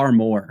it's far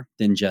more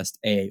than just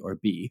A or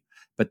B,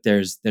 but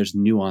there's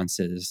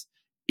nuances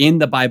in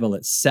the Bible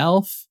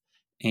itself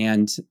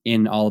and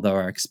in all of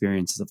our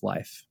experiences of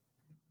life.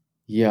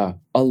 Yeah,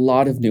 a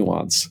lot of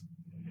nuance.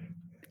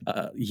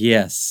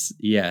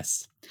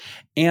 Yes.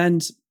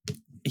 And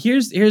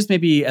here's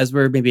maybe, as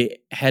we're maybe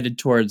headed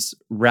towards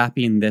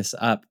wrapping this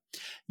up,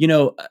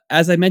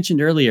 as I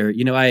mentioned earlier,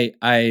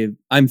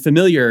 I'm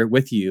familiar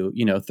with you,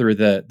 through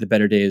the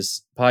Better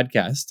Days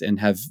podcast, and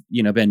have,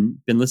 been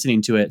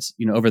listening to it,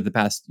 over the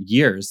past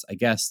years, I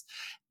guess.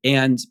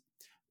 And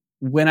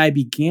when I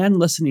began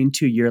listening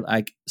to your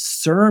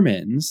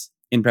sermons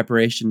in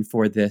preparation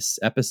for this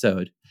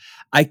episode,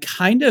 I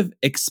kind of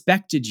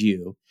expected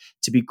you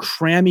to be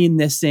cramming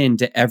this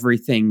into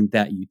everything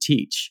that you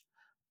teach.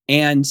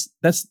 And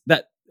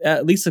that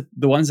at least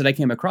the ones that I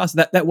came across,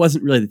 that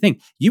wasn't really the thing.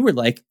 You were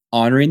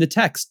honoring the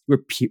text. You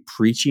were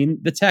preaching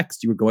the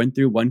text. You were going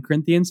through 1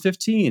 Corinthians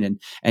 15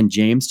 and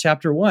James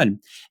chapter 1.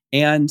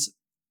 And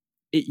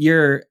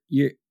you're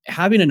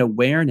having an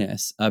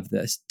awareness of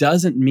this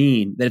doesn't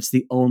mean that it's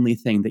the only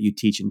thing that you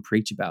teach and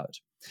preach about.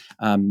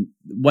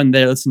 One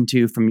that I listened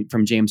to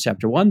from James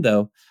chapter 1,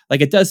 though,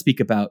 it does speak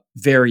about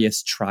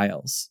various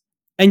trials.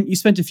 And you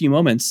spent a few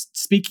moments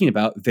speaking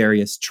about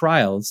various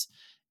trials,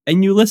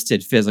 and you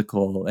listed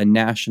physical and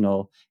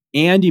national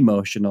and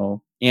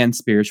emotional and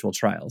spiritual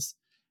trials.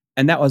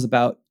 And that was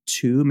about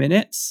 2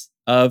 minutes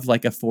of a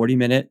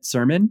 40-minute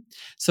sermon.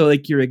 So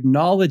you're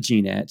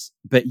acknowledging it,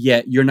 but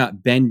yet you're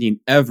not bending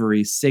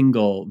every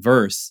single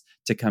verse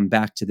to come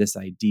back to this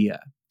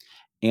idea.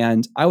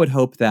 And I would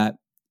hope that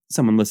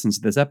someone listens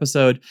to this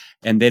episode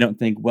and they don't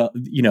think, well,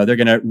 they're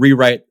going to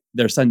rewrite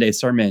their Sunday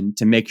sermon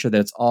to make sure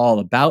that it's all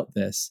about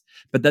this.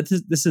 But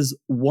this is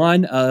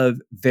one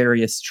of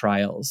various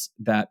trials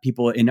that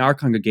people in our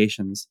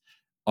congregations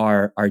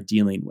are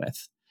dealing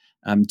with.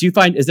 Do you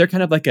find, is there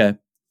kind of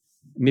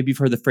maybe you've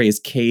heard the phrase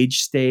cage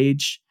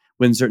stage,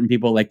 when certain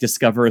people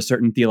discover a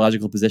certain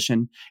theological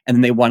position and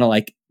then they want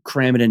to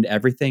cram it into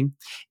everything?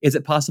 Is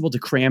it possible to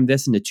cram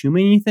this into too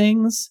many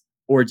things?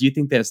 Or do you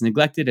think that it's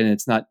neglected and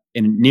it's not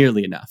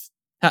nearly enough?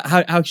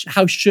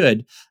 How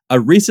should a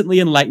recently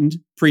enlightened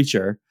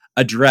preacher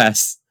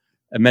address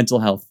mental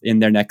health in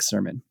their next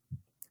sermon?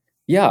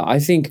 Yeah, I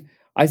think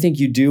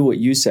you do what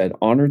you said.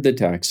 Honor the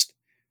text,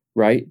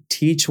 right?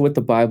 Teach what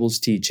the Bible's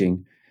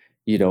teaching.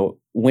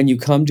 When you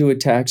come to a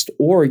text,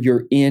 or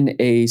you're in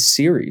a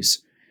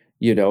series,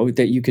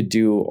 that you could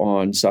do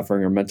on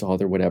suffering or mental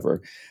health or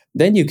whatever,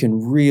 then you can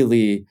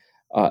really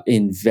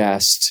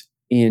invest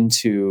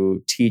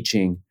into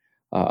teaching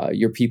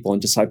your people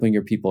and discipling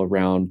your people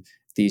around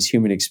these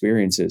human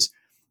experiences.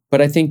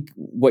 But I think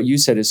what you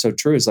said is so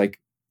true. Is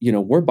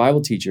we're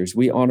Bible teachers.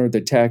 We honor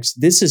the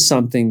text. This is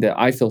something that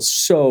I feel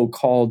so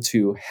called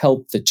to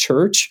help the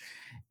church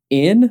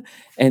in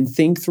and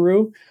think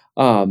through.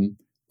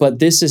 But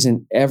this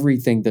isn't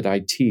everything that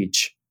I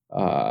teach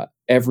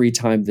every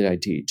time that I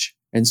teach.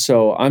 And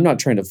so I'm not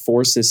trying to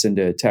force this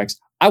into a text.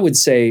 I would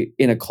say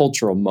in a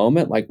cultural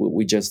moment like what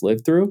we just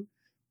lived through,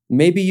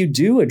 maybe you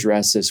do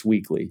address this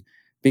weekly,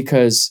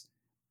 because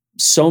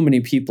so many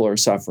people are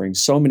suffering.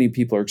 So many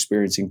people are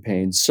experiencing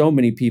pain. So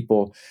many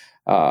people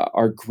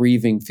are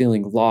grieving,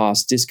 feeling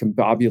lost,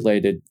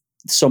 discombobulated,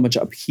 so much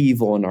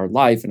upheaval in our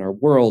life, in our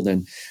world.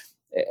 And,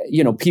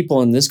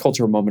 people in this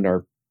cultural moment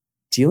are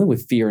dealing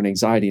with fear and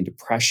anxiety and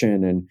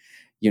depression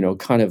and,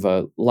 kind of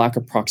a lack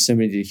of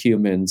proximity to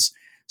humans.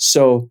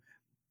 So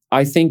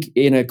I think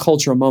in a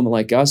cultural moment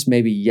like us,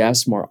 maybe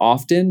yes, more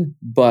often,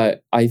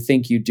 but I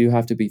think you do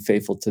have to be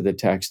faithful to the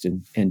text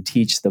and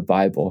teach the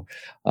Bible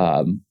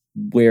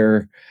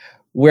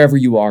wherever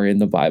you are in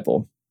the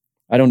Bible.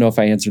 I don't know if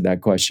I answered that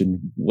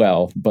question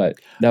well, but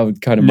that was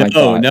kind of my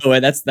thought. No,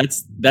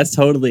 that's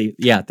totally,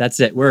 yeah,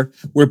 that's it. We're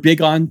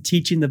big on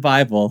teaching the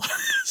Bible,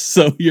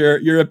 so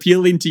you're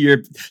appealing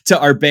to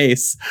our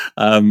base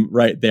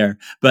right there.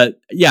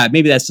 But yeah,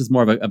 maybe that's just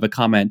more of a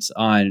comment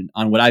on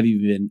what I've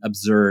even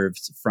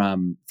observed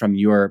from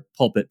your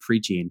pulpit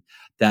preaching,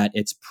 that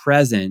it's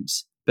present,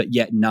 but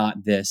yet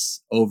not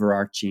this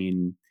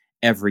overarching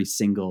every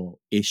single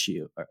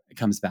issue. It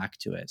comes back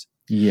to it.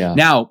 Yeah.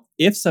 Now,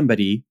 if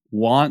somebody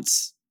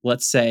wants,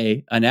 let's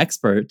say, an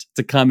expert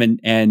to come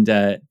and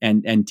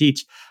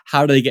teach,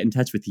 how do they get in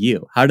touch with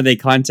you? How do they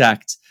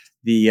contact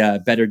the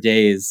Better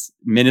Days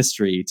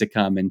ministry to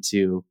come and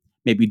to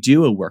maybe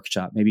do a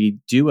workshop? Maybe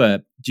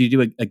do you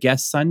do a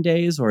guest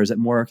Sundays, or is it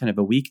more kind of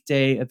a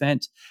weekday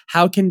event?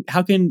 How can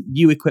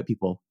you equip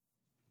people?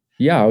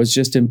 Yeah, I was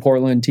just in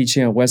Portland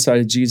teaching at West Side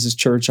of Jesus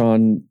Church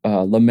on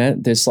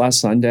Lament this last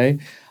Sunday.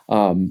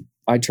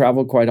 I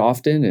travel quite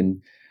often,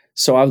 and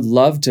so I would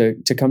love to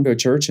come to a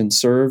church and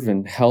serve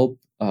and help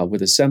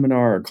with a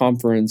seminar or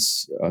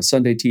conference,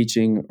 Sunday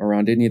teaching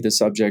around any of the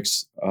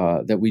subjects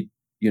that we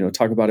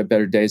talk about at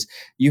Better Days.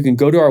 You can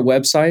go to our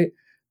website,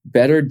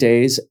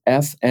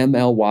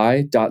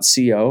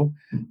 betterdaysfmly.co.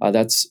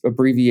 That's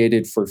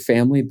abbreviated for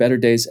family,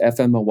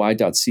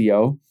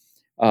 betterdaysfmly.co.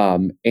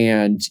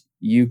 And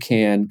you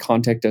can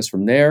contact us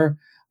from there.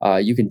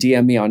 You can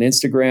DM me on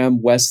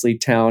Instagram, Wesley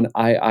Town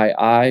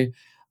III,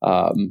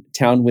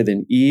 Town with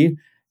an E,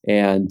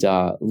 and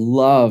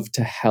love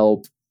to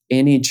help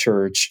any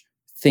church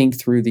think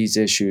through these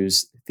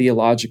issues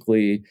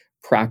theologically,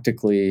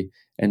 practically,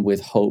 and with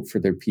hope for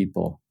their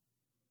people.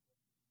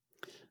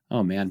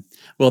 Oh man.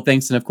 Well,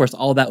 thanks. And of course,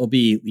 all that will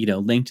be,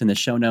 linked in the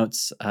show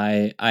notes.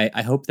 I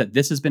hope that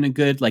this has been a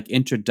good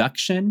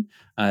introduction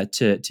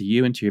to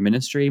you and to your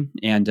ministry.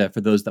 And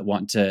for those that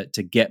want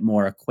to get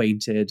more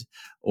acquainted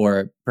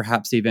or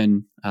perhaps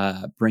even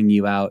bring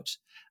you out,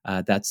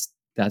 those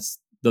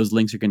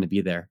links are going to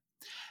be there.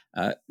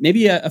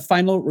 Maybe a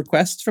final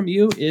request from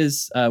you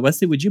is,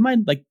 Wesley, would you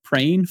mind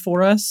praying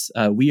for us?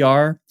 We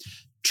are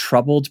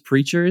troubled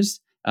preachers.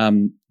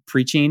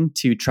 Preaching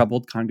to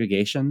troubled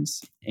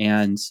congregations,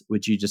 and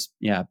would you just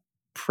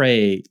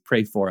pray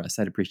for us?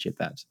 I'd appreciate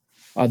that.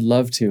 I'd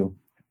love to.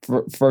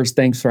 First,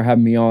 thanks for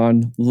having me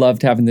on.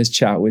 Loved having this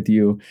chat with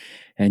you.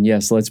 And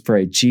yes, let's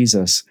pray.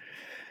 Jesus,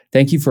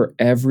 thank you for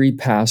every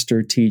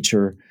pastor,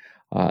 teacher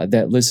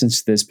that listens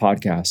to this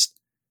podcast.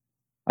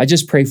 I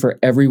just pray for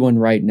everyone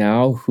right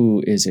now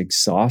who is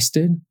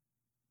exhausted,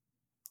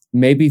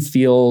 maybe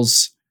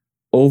feels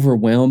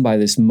overwhelmed by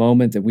this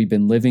moment that we've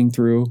been living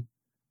through.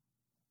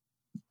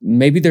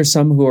 Maybe there's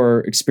some who are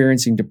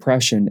experiencing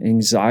depression,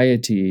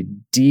 anxiety,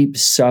 deep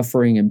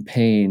suffering and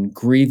pain,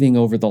 grieving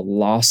over the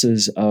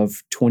losses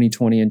of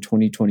 2020 and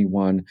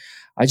 2021.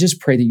 I just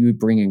pray that you would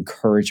bring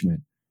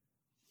encouragement.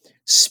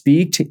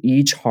 Speak to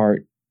each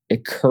heart,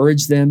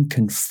 encourage them,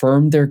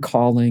 confirm their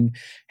calling,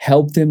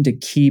 help them to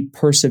keep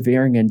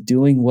persevering and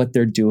doing what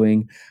they're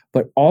doing,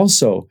 but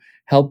also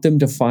help them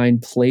to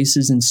find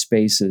places and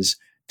spaces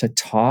to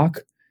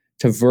talk,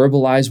 to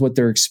verbalize what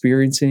they're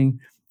experiencing,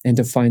 and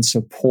to find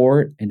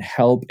support and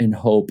help and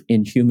hope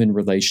in human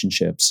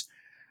relationships.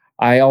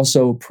 I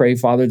also pray,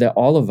 Father, that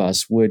all of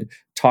us would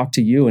talk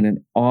to you in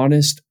an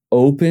honest,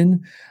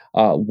 open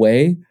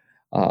way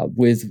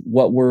with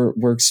what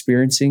we're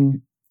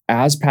experiencing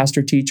as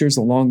pastor teachers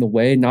along the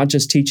way, not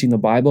just teaching the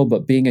Bible,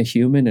 but being a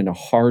human in a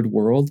hard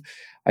world.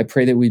 I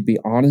pray that we'd be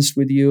honest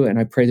with you, and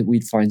I pray that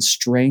we'd find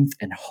strength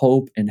and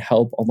hope and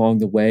help along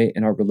the way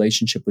in our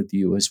relationship with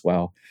you as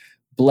well.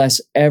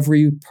 Bless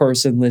every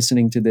person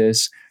listening to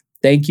this.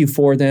 Thank you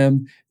for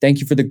them.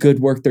 Thank you for the good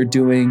work they're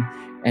doing.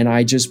 And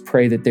I just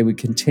pray that they would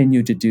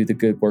continue to do the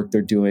good work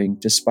they're doing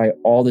despite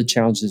all the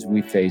challenges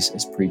we face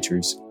as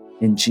preachers.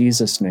 In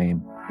Jesus'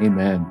 name,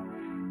 amen.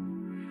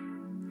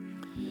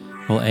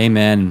 Well,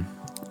 amen.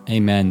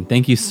 Amen.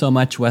 Thank you so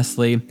much,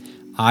 Wesley.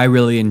 I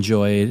really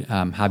enjoyed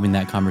having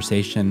that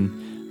conversation.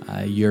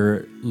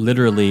 You're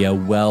literally a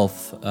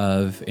wealth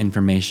of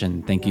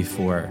information. Thank you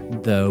for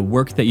the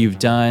work that you've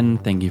done.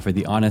 Thank you for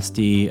the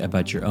honesty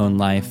about your own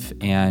life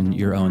and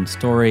your own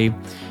story.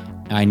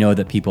 I know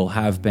that people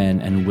have been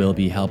and will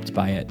be helped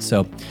by it.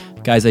 So,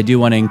 guys, I do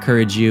want to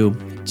encourage you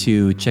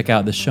to check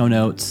out the show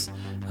notes.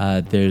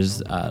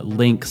 There's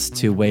links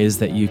to ways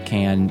that you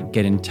can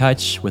get in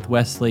touch with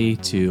Wesley,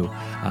 to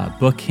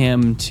book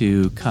him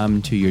to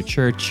come to your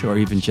church, or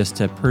even just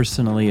to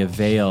personally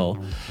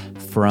avail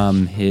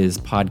from his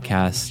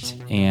podcast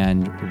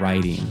and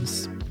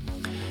writings.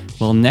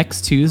 Well,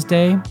 next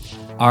Tuesday,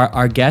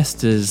 our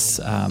guest is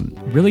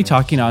really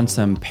talking on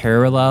some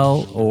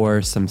parallel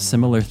or some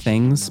similar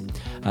things.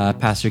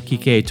 Pastor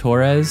Kike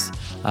Torres,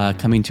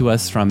 coming to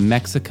us from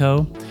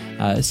Mexico,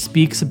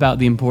 speaks about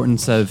the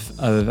importance of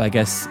I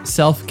guess,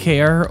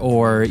 self-care,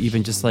 or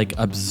even just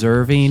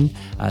observing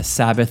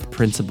Sabbath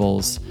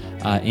principles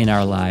in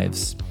our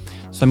lives.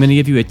 So I'm going to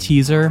give you a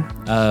teaser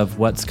of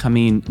what's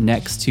coming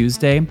next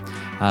Tuesday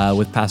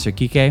with Pastor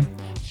Kike.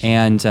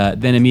 And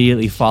then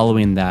immediately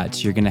following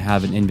that, you're going to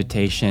have an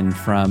invitation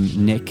from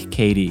Nick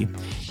Cady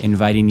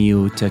inviting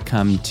you to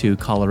come to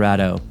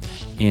Colorado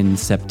in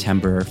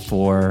September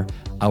for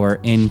our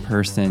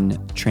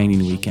in-person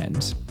training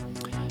weekend.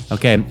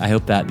 Okay, I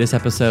hope that this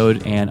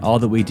episode and all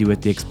that we do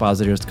at the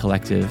Expositors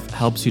Collective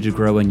helps you to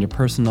grow in your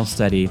personal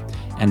study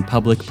and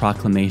public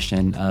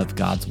proclamation of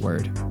God's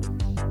Word.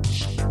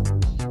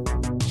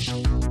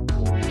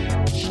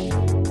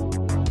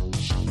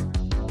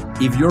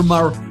 If you're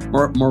more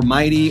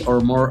mighty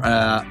or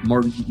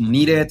more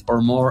needed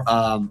or more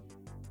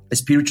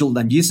spiritual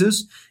than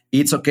Jesus,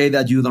 it's okay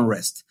that you don't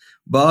rest.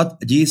 But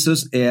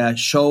Jesus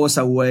shows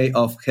a way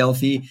of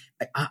healthy.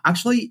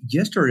 Actually,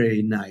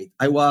 yesterday night,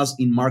 I was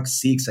in Mark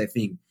 6, I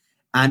think.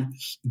 And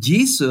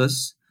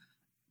Jesus,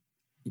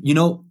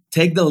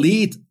 take the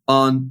lead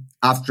on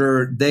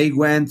after they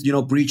went,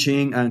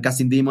 preaching and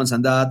casting demons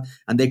and that,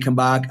 and they come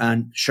back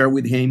and share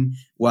with him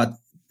what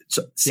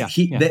So Yeah,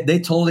 They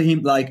told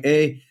him like,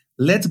 hey,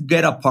 let's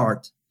get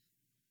apart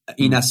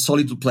in a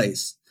solitude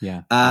place.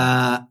 Yeah.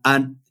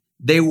 And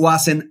they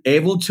wasn't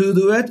able to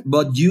do it,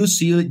 but you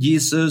see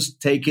Jesus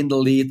taking the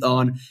lead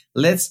on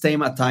let's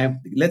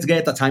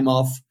get a time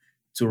off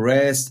to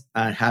rest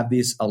and have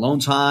this alone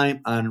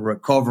time and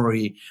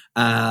recovery.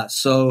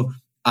 So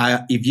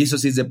if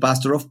Jesus is the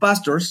pastor of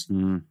pastors,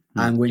 and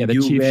when the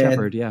you chief get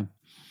shepherd,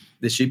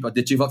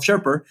 the chief of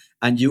shepherd,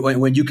 and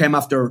when you came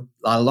after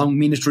a long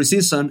ministry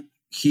season,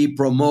 he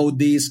promote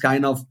this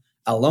kind of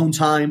alone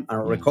time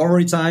and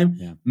recovery time.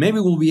 Yeah. Maybe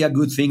it will be a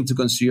good thing to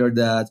consider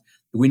that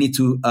we need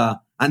to,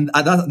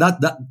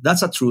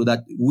 that's a truth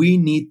that we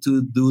need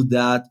to do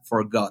that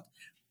for God.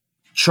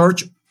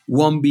 Church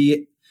won't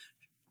be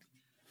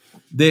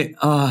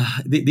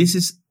this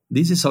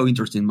is so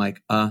interesting,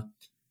 Mike.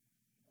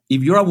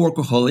 If you're a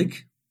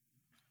workaholic,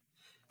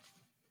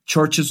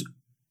 churches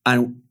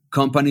and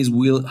companies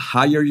will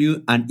hire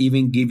you and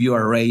even give you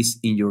a raise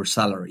in your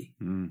salary.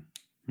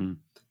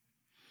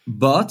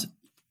 But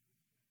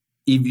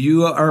if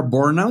you are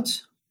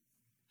burnout,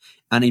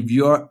 and if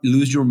you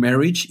lose your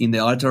marriage in the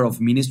altar of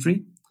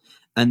ministry,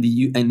 and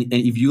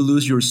if you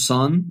lose your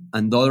son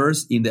and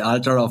daughters in the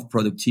altar of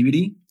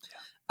productivity,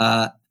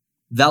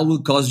 that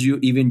will cost you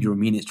even your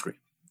ministry.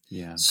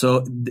 Yeah.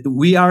 So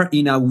we are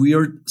in a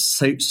weird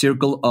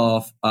circle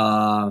of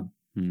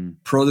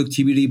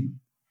productivity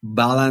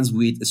balance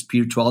with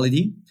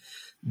spirituality,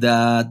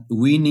 that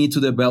we need to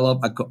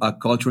develop a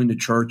culture in the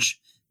church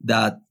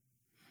that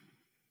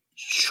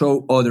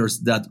show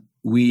others that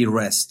we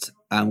rest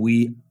and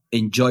we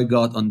enjoy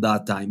God on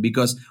that time.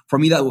 Because for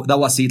me, that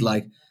was it.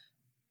 Like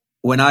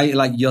when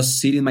I just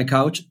sit in my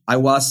couch,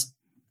 I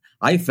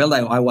felt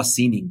like I was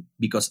sinning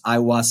because I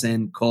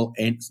wasn't called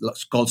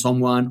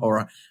someone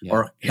or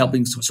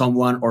helping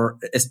someone or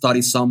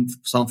study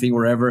something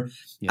wherever.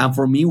 Yeah. And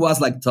for me, it was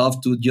like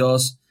tough to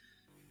just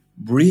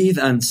breathe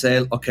and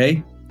say,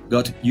 okay,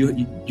 God,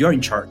 you're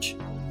in charge.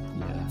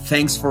 Yeah.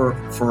 Thanks for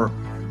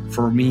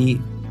me,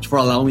 for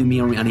allowing me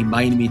and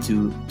inviting me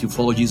to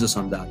follow Jesus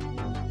on that.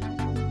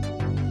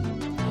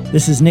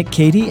 This is Nick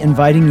Cady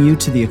inviting you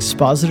to the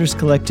Expositors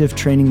Collective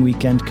Training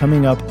Weekend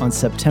coming up on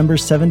September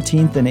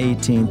 17th and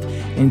 18th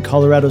in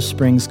Colorado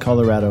Springs,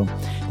 Colorado.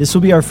 This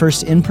will be our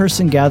first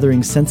in-person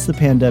gathering since the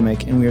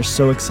pandemic, and we are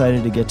so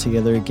excited to get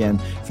together again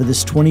for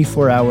this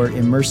 24-hour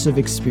immersive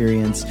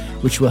experience,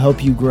 which will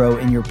help you grow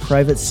in your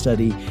private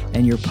study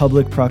and your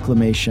public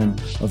proclamation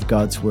of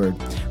God's Word.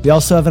 We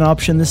also have an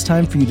option this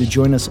time for you to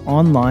join us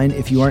online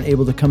if you aren't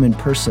able to come in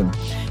person.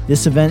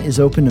 This event is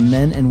open to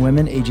men and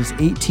women ages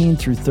 18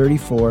 through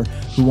 34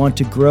 who want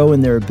to grow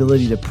in their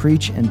ability to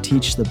preach and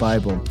teach the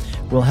Bible.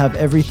 We'll have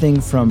everything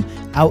from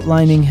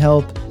outlining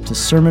help to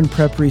sermon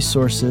prep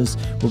resources.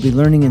 We'll be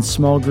learning in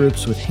small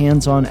groups with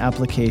hands-on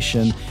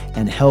application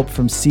and help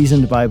from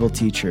seasoned Bible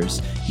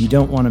teachers. You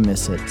don't want to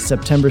miss it.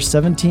 September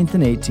 17th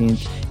and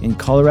 18th in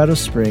Colorado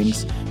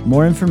Springs.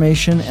 More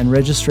information and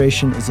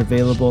registration is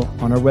available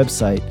on our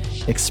website,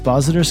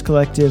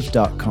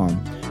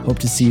 expositorscollective.com. Hope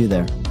to see you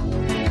there.